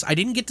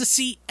didn't get to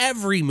see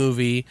every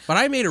movie, but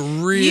I made a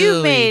really...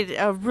 You made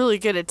a really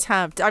good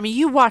attempt. I mean,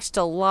 you watched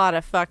a lot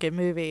of fucking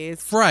movies.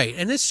 Right,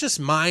 and it's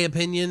just my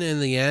opinion in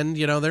the end.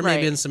 You know, there may have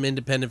Right. been some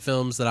independent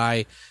films that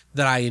I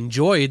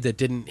enjoyed that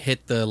didn't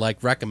hit the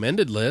like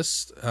recommended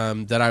list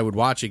that I would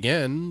watch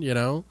again. You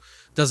know,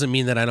 doesn't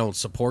mean that I don't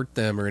support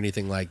them or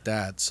anything like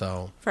that.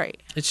 So Right.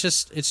 it's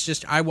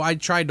just I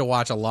tried to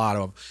watch a lot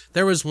of them.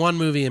 There was one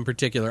movie in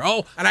particular.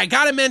 Oh, and I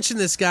gotta mention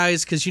this,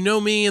 guys, because you know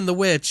me and The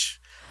Witch.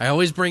 I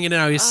always bring it in.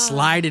 I always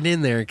slide it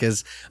in there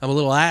because I'm a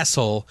little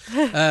asshole.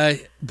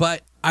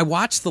 But I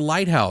watched The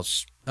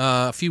Lighthouse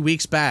a few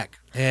weeks back,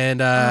 and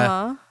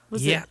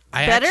Was yeah, it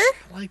I better?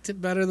 actually liked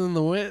it better than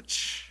The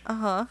Witch.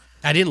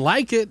 I didn't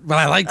like it, but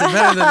I liked it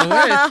better than The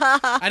Witch.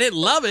 I didn't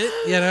love it,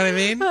 you know what I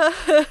mean?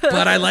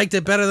 But I liked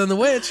it better than The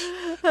Witch.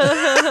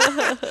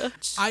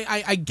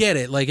 I get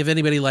it. Like, if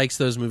anybody likes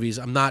those movies,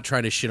 I'm not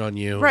trying to shit on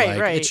you. Right, like,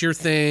 right. It's your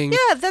thing.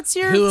 Yeah, that's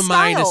your Who am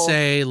I to style.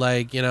 say,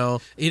 like, you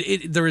know,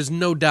 there is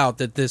no doubt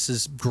that this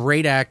is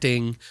great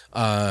acting,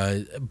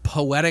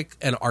 poetic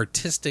and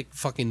artistic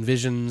fucking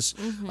visions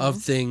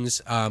of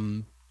things.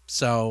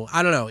 So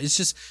I don't know. It's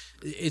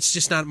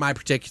just not my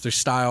particular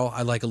style.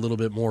 I like a little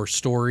bit more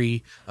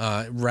story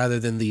rather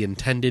than the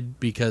intended,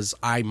 because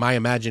my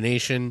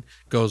imagination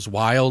goes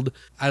wild.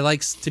 I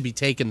like to be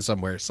taken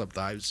somewhere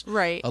sometimes,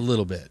 Right. A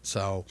little bit.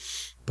 So,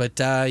 but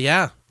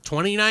yeah,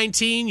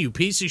 2019, you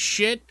piece of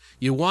shit.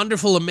 You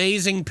wonderful,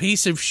 amazing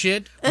piece of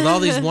shit with all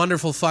these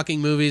wonderful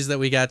fucking movies that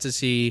we got to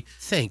see.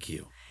 Thank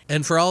you.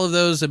 And for all of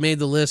those that made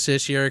the list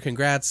this year,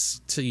 congrats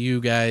to you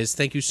guys.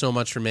 Thank you so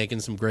much for making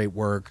some great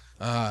work.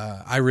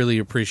 I really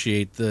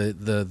appreciate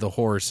the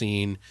horror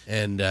scene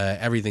and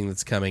everything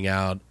that's coming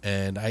out,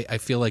 and I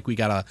feel like we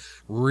got a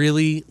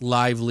really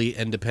lively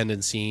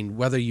independent scene,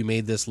 whether you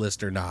made this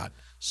list or not.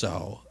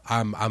 So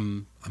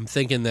I'm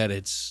thinking that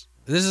this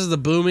is the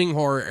booming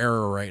horror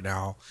era right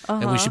now,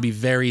 and we should be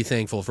very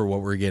thankful for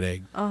what we're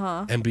getting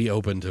and be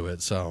open to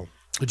it. So.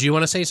 Do you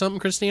want to say something,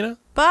 Christina?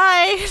 Bye.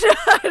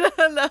 I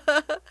don't know.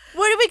 What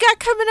do we got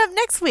coming up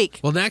next week?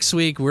 Well, next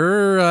week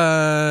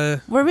we're...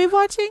 Were we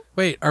watching?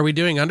 Wait, are we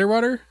doing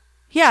Underwater?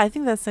 Yeah, I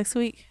think that's next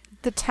week.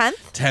 The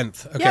 10th?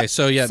 10th. Okay, Yep.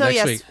 so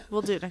next week.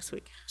 We'll do it next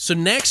week. So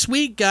next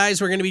week,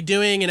 guys, we're going to be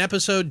doing an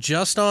episode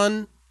just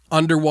on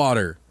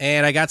Underwater.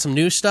 And I got some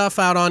new stuff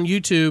out on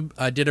YouTube.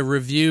 I did a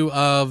review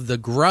of The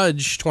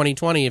Grudge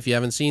 2020. If you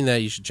haven't seen that,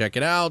 you should check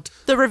it out.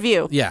 The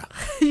review. Yeah.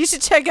 You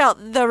should check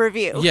out the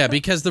review. Yeah,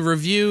 because the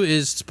review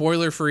is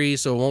spoiler free,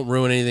 so it won't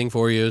ruin anything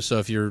for you. So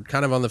if you're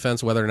kind of on the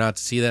fence whether or not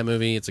to see that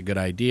movie, it's a good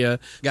idea.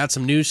 Got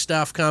some new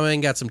stuff coming,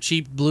 got some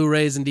cheap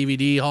Blu-rays and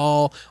DVD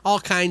haul, all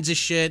kinds of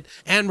shit.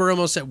 And we're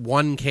almost at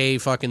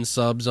 1K fucking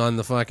subs on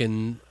the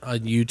fucking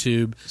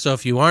YouTube. So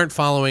if you aren't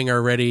following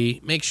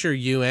already, make sure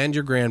you and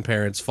your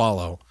grandparents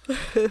follow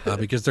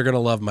because they're going to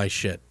love my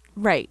shit.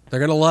 Right. They're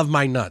going to love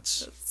my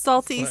nuts.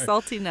 Salty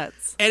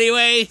nuts.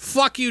 Anyway,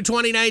 fuck you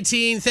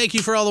 2019. Thank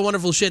you for all the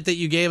wonderful shit that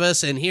you gave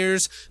us. And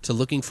here's to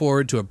looking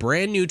forward to a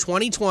brand new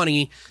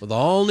 2020 with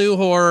all new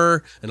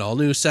horror and all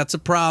new sets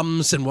of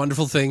problems and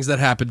wonderful things that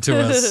happened to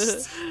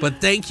us. But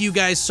thank you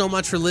guys so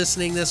much for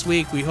listening this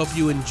week. We hope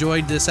you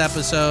enjoyed this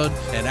episode.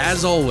 And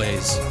as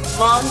always,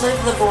 Long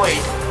live the void.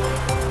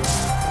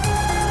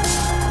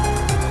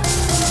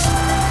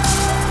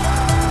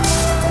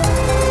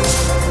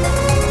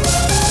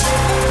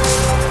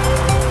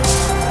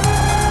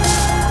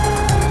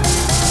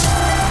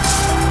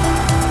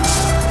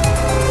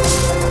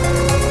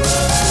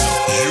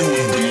 You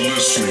have been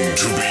listening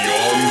to Beyond